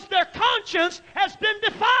because their conscience has been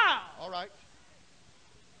defiled. All right.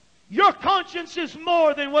 Your conscience is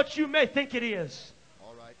more than what you may think it is.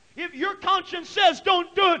 All right. If your conscience says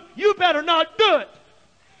don't do it, you better not do it.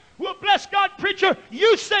 Well, bless God, preacher,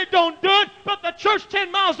 you say don't do it, but the church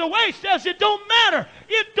 10 miles away says it don't matter.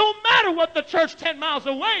 It don't matter what the church 10 miles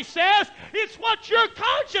away says. It's what your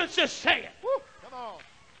conscience is saying. Woo, come on.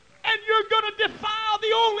 And you're going to defile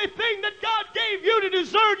the only thing that God gave you to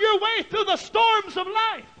discern your way through the storms of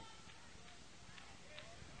life.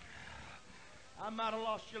 I might have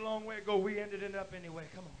lost you a long way ago. We ended it up anyway.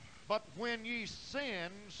 Come on. But when ye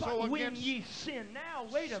sin, now,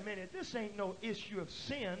 wait a minute. This ain't no issue of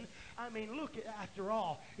sin. I mean, look, after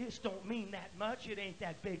all, it don't mean that much. It ain't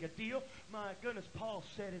that big a deal. My goodness, Paul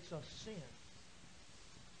said it's a sin.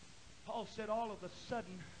 Paul said all of a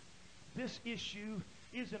sudden, this issue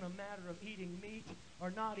isn't a matter of eating meat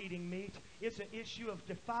or not eating meat. It's an issue of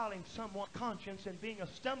defiling someone's conscience and being a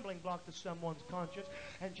stumbling block to someone's conscience.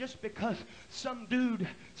 And just because some dude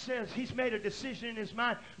says he's made a decision in his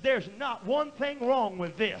mind, there's not one thing wrong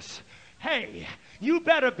with this. Hey, you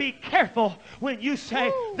better be careful when you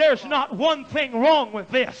say there's not one thing wrong with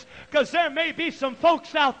this, because there may be some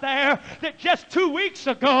folks out there that just 2 weeks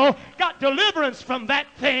ago got deliverance from that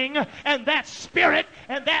thing and that spirit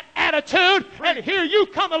and that attitude, and here you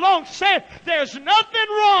come along saying there's nothing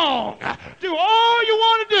wrong. Do all you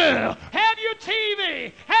want to do. Have your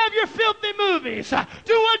TV, have your filthy movies,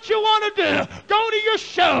 do what you want to do. Go to your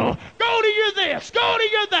show, go to your this, go to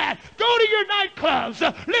your that, go to your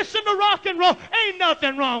nightclubs, listen to rock and roll. Ain't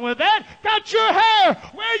nothing wrong with that. Got your hair,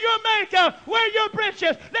 wear your makeup, wear your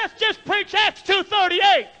breeches. Let's just preach Acts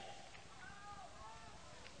 2:38.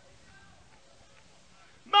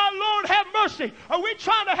 My Lord, have mercy. Are we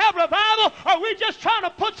trying to have revival? Or are we just trying to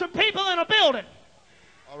put some people in a building?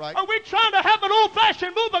 All right. Are we trying to have an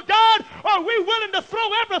old-fashioned move of God? Or are we willing to throw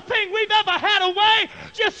everything we've ever had away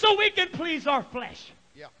just so we can please our flesh?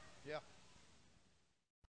 Yeah, yeah.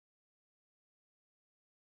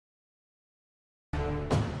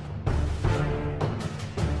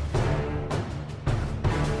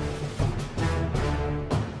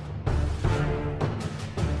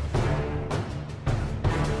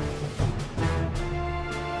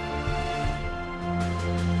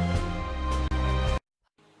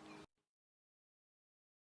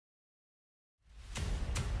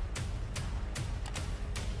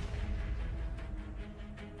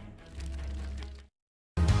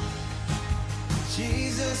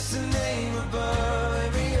 Jesus, the name above